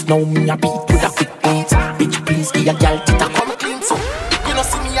 Text now me a beat with a quick beat. Bitch please give a girl tit a come clean so. You know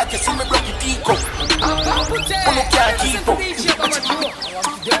see me I can see me block it eco. You can't keep up.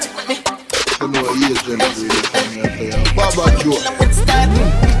 You know he is generally Bobajoe.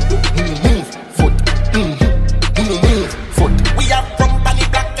 Foot. We are from Bunny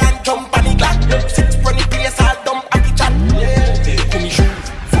Black and jump on the Glock. Six run the place all dumb at the chat. Come shoot.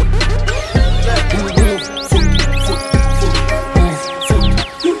 Foot.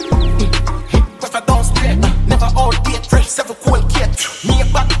 Cause I don't stay. Never all date. Fresh, several cold gate. Me a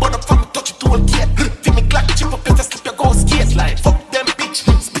back bun up from touch it all gate. Feel me Glock chip up, better slip your go skates like. Fuck them bitch.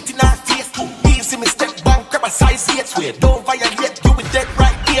 Spit in our face. Easy me step back, grab a size 8 swear. Don't violate, you with dead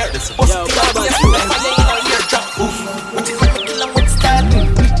right here. Bust it in our ears, you never lay in our ear drop. What you gonna kill and what's that?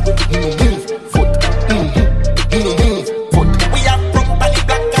 Foot. We are from Bunny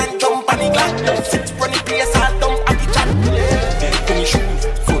Black and jump on the Glock. Sit run the place all dumb at the chat. Come shoot.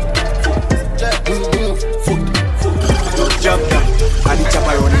 Foot. Jump down, I the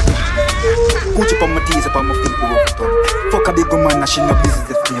chopper on it. Gucci on my tees, up on my feet, fuck a big woman, and she no business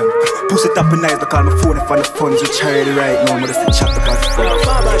the film. Pussy top and nice, but call my phone if I the funds. You try it right now, I'm just a chat because it's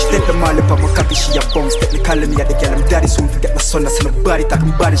fun. She take the mall up on my cocky, she a bounce. Technically me at the girl, I'm daddy soon forget my son. I see my body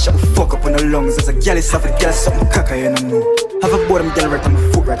talking body, shut the fuck up on the lungs. As a girl is off, a girl something caca, you know. Have a board, I'm girl right on my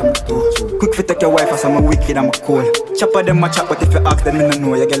foot, right on my toe. Quick fit take your wife, as I'm a wicked, I'm a cool. Chopper them a chop, but if you ask them, I don't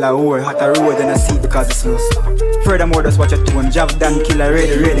know. You get a whore, hot a road, then I see it because it's loose. Furthermore, just watch your tone. Job done, killer,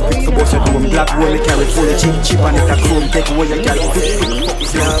 ready, quick for boss your doom. Black roll, me carry full, cheap, and it's a chrome. Take away your girl, quick, fuck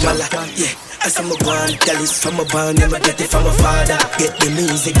is your mala. I Cause I'm a born, girl is from a born, never get it from a father. Get the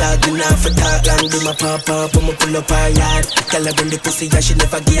music, dog, enough for talk long. Do my papa, put my pull up her yard. Girl I bring the pussy and she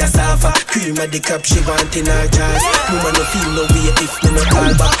never give a sofa. Cream of the cup, she want in her jars. Woman no feel no way if me no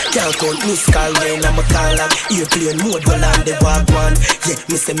call back. Can't count miss call when I'm a caller. Airplane mode, go on the walk one. Yeah,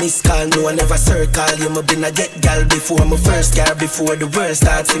 me say miss call, no I never circle. You me been a get gal before my first car. Before the world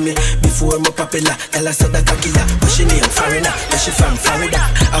starts in me, before my popular. Girl I said the kakila, but she name foreigner. But she from Florida.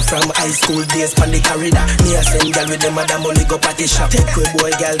 I'm from high school days pan the corridor. Me a send gal with them madam only go party shop. Take way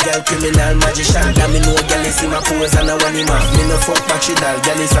boy, gal, criminal magician. Damn me know gal is in my pose and I want him off. Me no fuck patchy doll,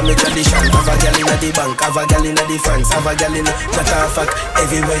 gal is from me tradition. Have a gal inna the bank, have a gal inna the France, have a gal inna matter of fact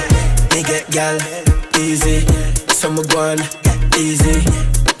everywhere. Me get gal easy, some go on easy,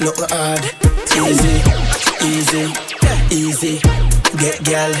 no hard, easy. Get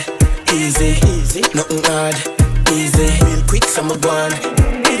gal easy, nothing hard, easy. Real quick, some go on.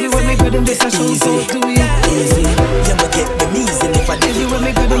 Everywhere me go, them this a shout out to we. Easy, you ma get the knees and if I everywhere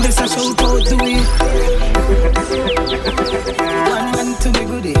me go, them this a shout out to we. One man to me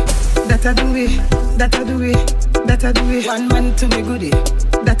goodie, that I do it, that I do it, that I do it. One man to me goodie,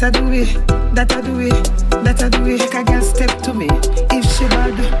 that I do it, that I do it, that I do it. Make a girl step to me. If she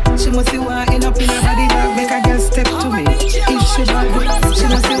bad, she must be winding up in her body bag. Make a girl step to me. If she bad, she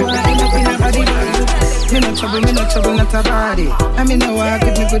must be winding up in her body bag. Me no trouble, not a body. I mean no walk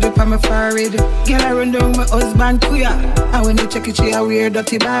with me good up on my forehead. Girl I run down my husband queer. And when you check it, she a weird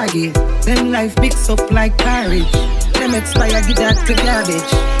dirty baggy. Then life mix up like porridge. Them expire, give that to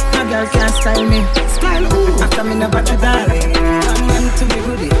garbage. My girl can't style me. Style who? After me never to die. One man to me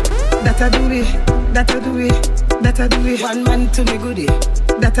goodie, that I do it, that I do it, that I do it. One man to me goodie,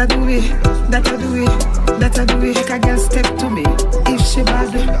 that I do it, that I do it, that I do it. Make a girl step to me. If she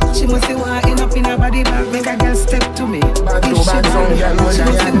bad, she must be winding up in her body bag. Make a girl step to me. Bad to bad, some girl hold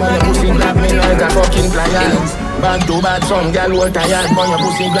tired, but your pussy grab me like a fucking pliers. Bad to bad, some girl hold tired, but your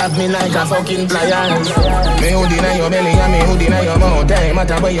pussy grab me like a fucking pliers. Me who deny your belly and me who deny your mouth. Hey,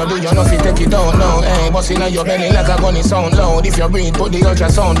 matter what you do, you know fi take it out now. Hey, bust inna your belly like a gunny sound loud. If you breathe, put the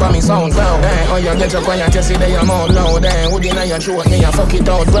ultrasound for me sound loud. Hey, oh you get your quiet, you see that your mouth loud. Hey, who deny your throat, me a fuck it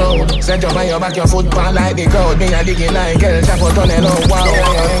out proud. Set up on your back, your foot pan like the crowd. Me a dig it like hell, chop out tunnel out. Wow,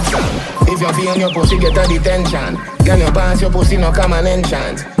 if you feel your pussy get a detention. Girl, you pass your pussy, no come and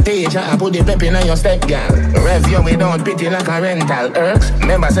enchant. Teacher, I put the pep in your step, girl. Rev you without pity like a rental.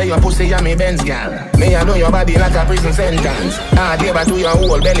 Remember say your pussy and me Benz, girl. Me I do your body like a prison sentence. Hard labor to your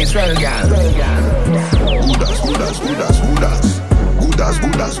whole belly swell, girl.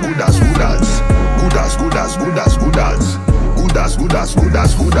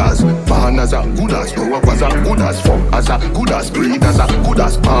 Man as a good as, grow up as a good as, fuck as a good as, breed as a good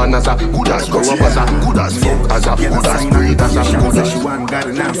as, man as a good as, grow up as a good as, fuck as a good as, breed as a good as. She want God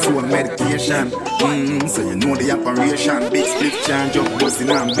and I'm full medication. So you know the operation. Big split change up, busting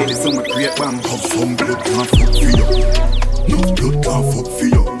and belly, so much great bam. Have some blood can't fuck for you. No blood can't fuck for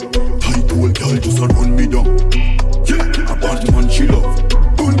you. Tight old girl just a run me down. Yeah, a bad man she love.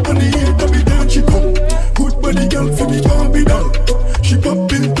 Good on the head, that be down she come. Good body girl for me Barbie doll. She pop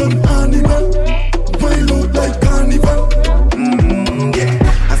built on animal. Wild out like carnival.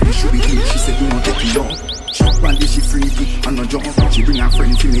 Yeah, as me should be here, she said do not take it down. She brandy, she freaky, and no jump. She bring her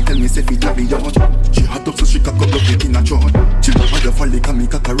friend to me, tell me say fit have it out. She hot up so she cock up it in a chart. She know how the folly can me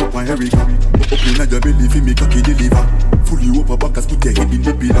cock her up and Erica. Up in your belly for me cocky deliver. Full you up a back as put your head in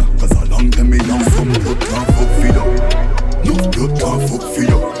the pillar. Cause a long time me now some blood can't fuck for you. No blood can't fuck for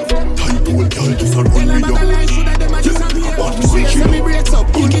you. Tight old girl just a run me down.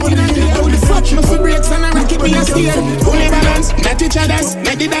 Breaks and I rock it, me a steal. Fully balance, met each others,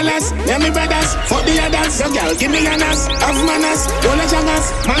 met the dollars. Yeah, me brothers, fuck the others. So girl, give me anas, have manners, don't let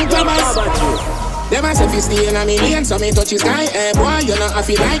jaggers, man clubbers. Them a say fi stay in a million, so me touch the sky. Hey boy, you know I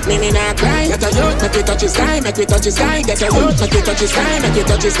feel like me not cry. Get a youth, make me touch the sky, make me touch the sky. Get a youth, make me touch the sky, make me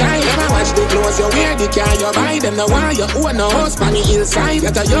touch the sky. Them a watch the clothes you wear, the car you buy. Them no want you own no house on the hillside.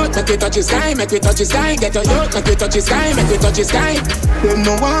 Get a youth, make me touch the sky, make me touch the sky. Get a youth, make me touch the sky, make me touch the sky. Them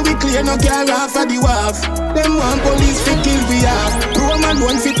no want we clear no car off of the wharf. Them want police fi kill we off. Roman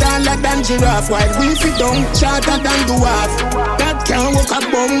one fit taller than giraffe, while we fit down shorter than dwarf. That can't walk a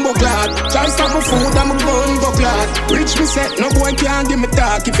bumbo clad. Try stop a food and my bumbo clad. Rich me set, no boy can't give me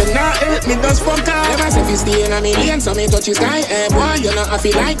talk. If you not help me, just fuck off. Them a say fi stay in a million, so me touch the sky. Hey boy, you know I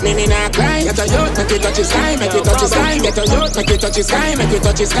feel like me not cry. Get a youth, make me touch the sky, make me touch the sky. Get a youth, make me touch the sky, make me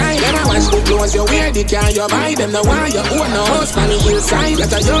touch the sky. Them a watch the clothes you wear, the car you buy. Them no want you own no house on the hillside.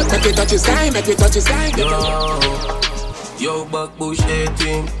 Get a youth, make me touch the sky, make me touch the sky. Yo, back bush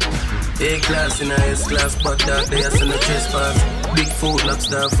 18. A class in a S class, but that they are in the trespass. Big food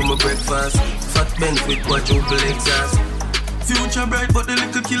lobster for my breakfast. Fat bent with quadruple exhaust. Future bright, but the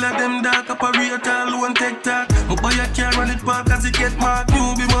little killer them dark. Operator, low tech talk. My buy a car on it park as it get marked.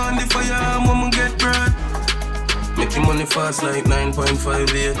 You be on the fire, mama get burnt. Making money fast like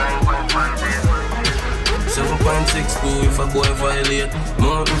 9.58. 7.62 if a boy violate.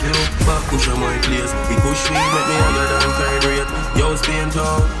 Mountain view, back push on my place. He push me, make me higher than pride rate. Yo, stay in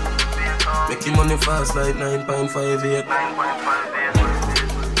town. Making money fast like 9.58.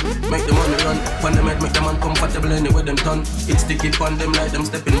 Make the money run, when they make the man comfortable anywhere them done. It's sticky on them like them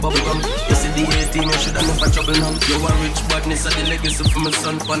stepping bubble gum. You see the A-team, you should have never trouble none. You a rich badness of the legacy for my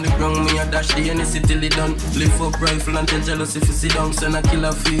son. On the ground, me a dash the NC till it done. Lift up rifle and tell jealous if you sit down. Send a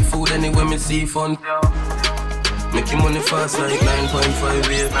killer free food anywhere me see fun. Making money fast like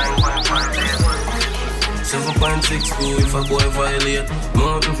 9.58. 7.62 if a boy violate.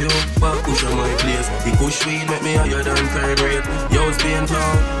 Mountain view, back push on my place. He push weed, make me higher than pride rate. Yo, stay in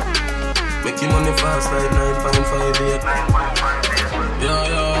town. Making money fast like 9.58.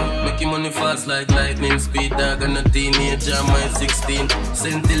 Yo, making money fast like lightning speed. Dog and a teenager, my 16.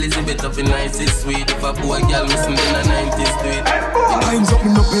 St. Elizabeth up in 96 sweet. If a boy girl missing in a 90s street. Times up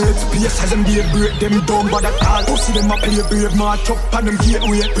in the bed, place as them day break them down by the call. Pussy them a play brave, march up on them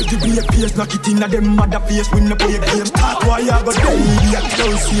gateway. Pretty brave face, knock it in a them mother face. When the play game start, why you go down? Be a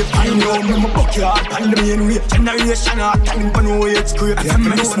clown safe, I know me my backyard on the main way. Generation hard, telling for no way it's great. If me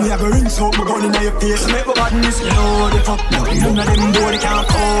miss me, I go ring so my gun in your face. Make my badness low, the fuck. None of them boy can't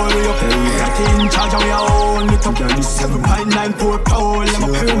call you up. Got in charge of your own, it up. 7.94 pound, I'm a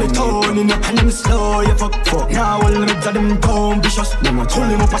pure the tone in the pen and slow, you fuck. Now all the mids of them don't vicious. Pull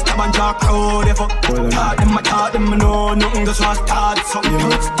him up a stab and jaw crowd, you fuck. Taught them, I know nothing goes fast, start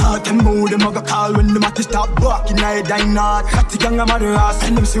something. Start them move, them I go call when them at the stop walking, I die not. Got the gang of mother ass,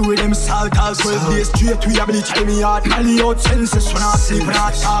 send them see with them salt all 12 days straight, we have bleach tell me hard. Mally out senses when I sleep and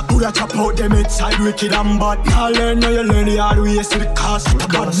I talk. Who that chop out them inside wicked and bad. Now learn, now you learn the hard way, see the cost. The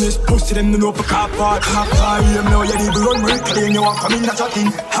badness, pussy them, they know for car park. Car park, you know you need to run break, then you want come in, that's a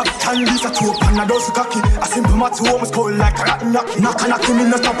thing. Have time, this a two pan, a dozen cocky. A simple match, almost cold like a rat knocking. Knock him in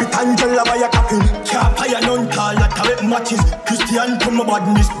the stop it, Angela by a capping. Can't pay a none call, that a wet matches. Christian come my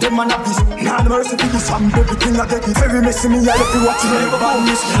badness, them and a piece. Nah, the mercy for this one, everything I take it. Very messy me, I love you watching every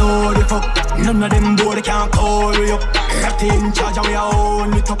badness. Slow the fuck, none of them boy, they can't call you up. Got in charge of your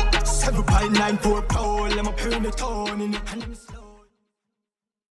own, it up. 7.94 pound, I'm a pyramid tone in the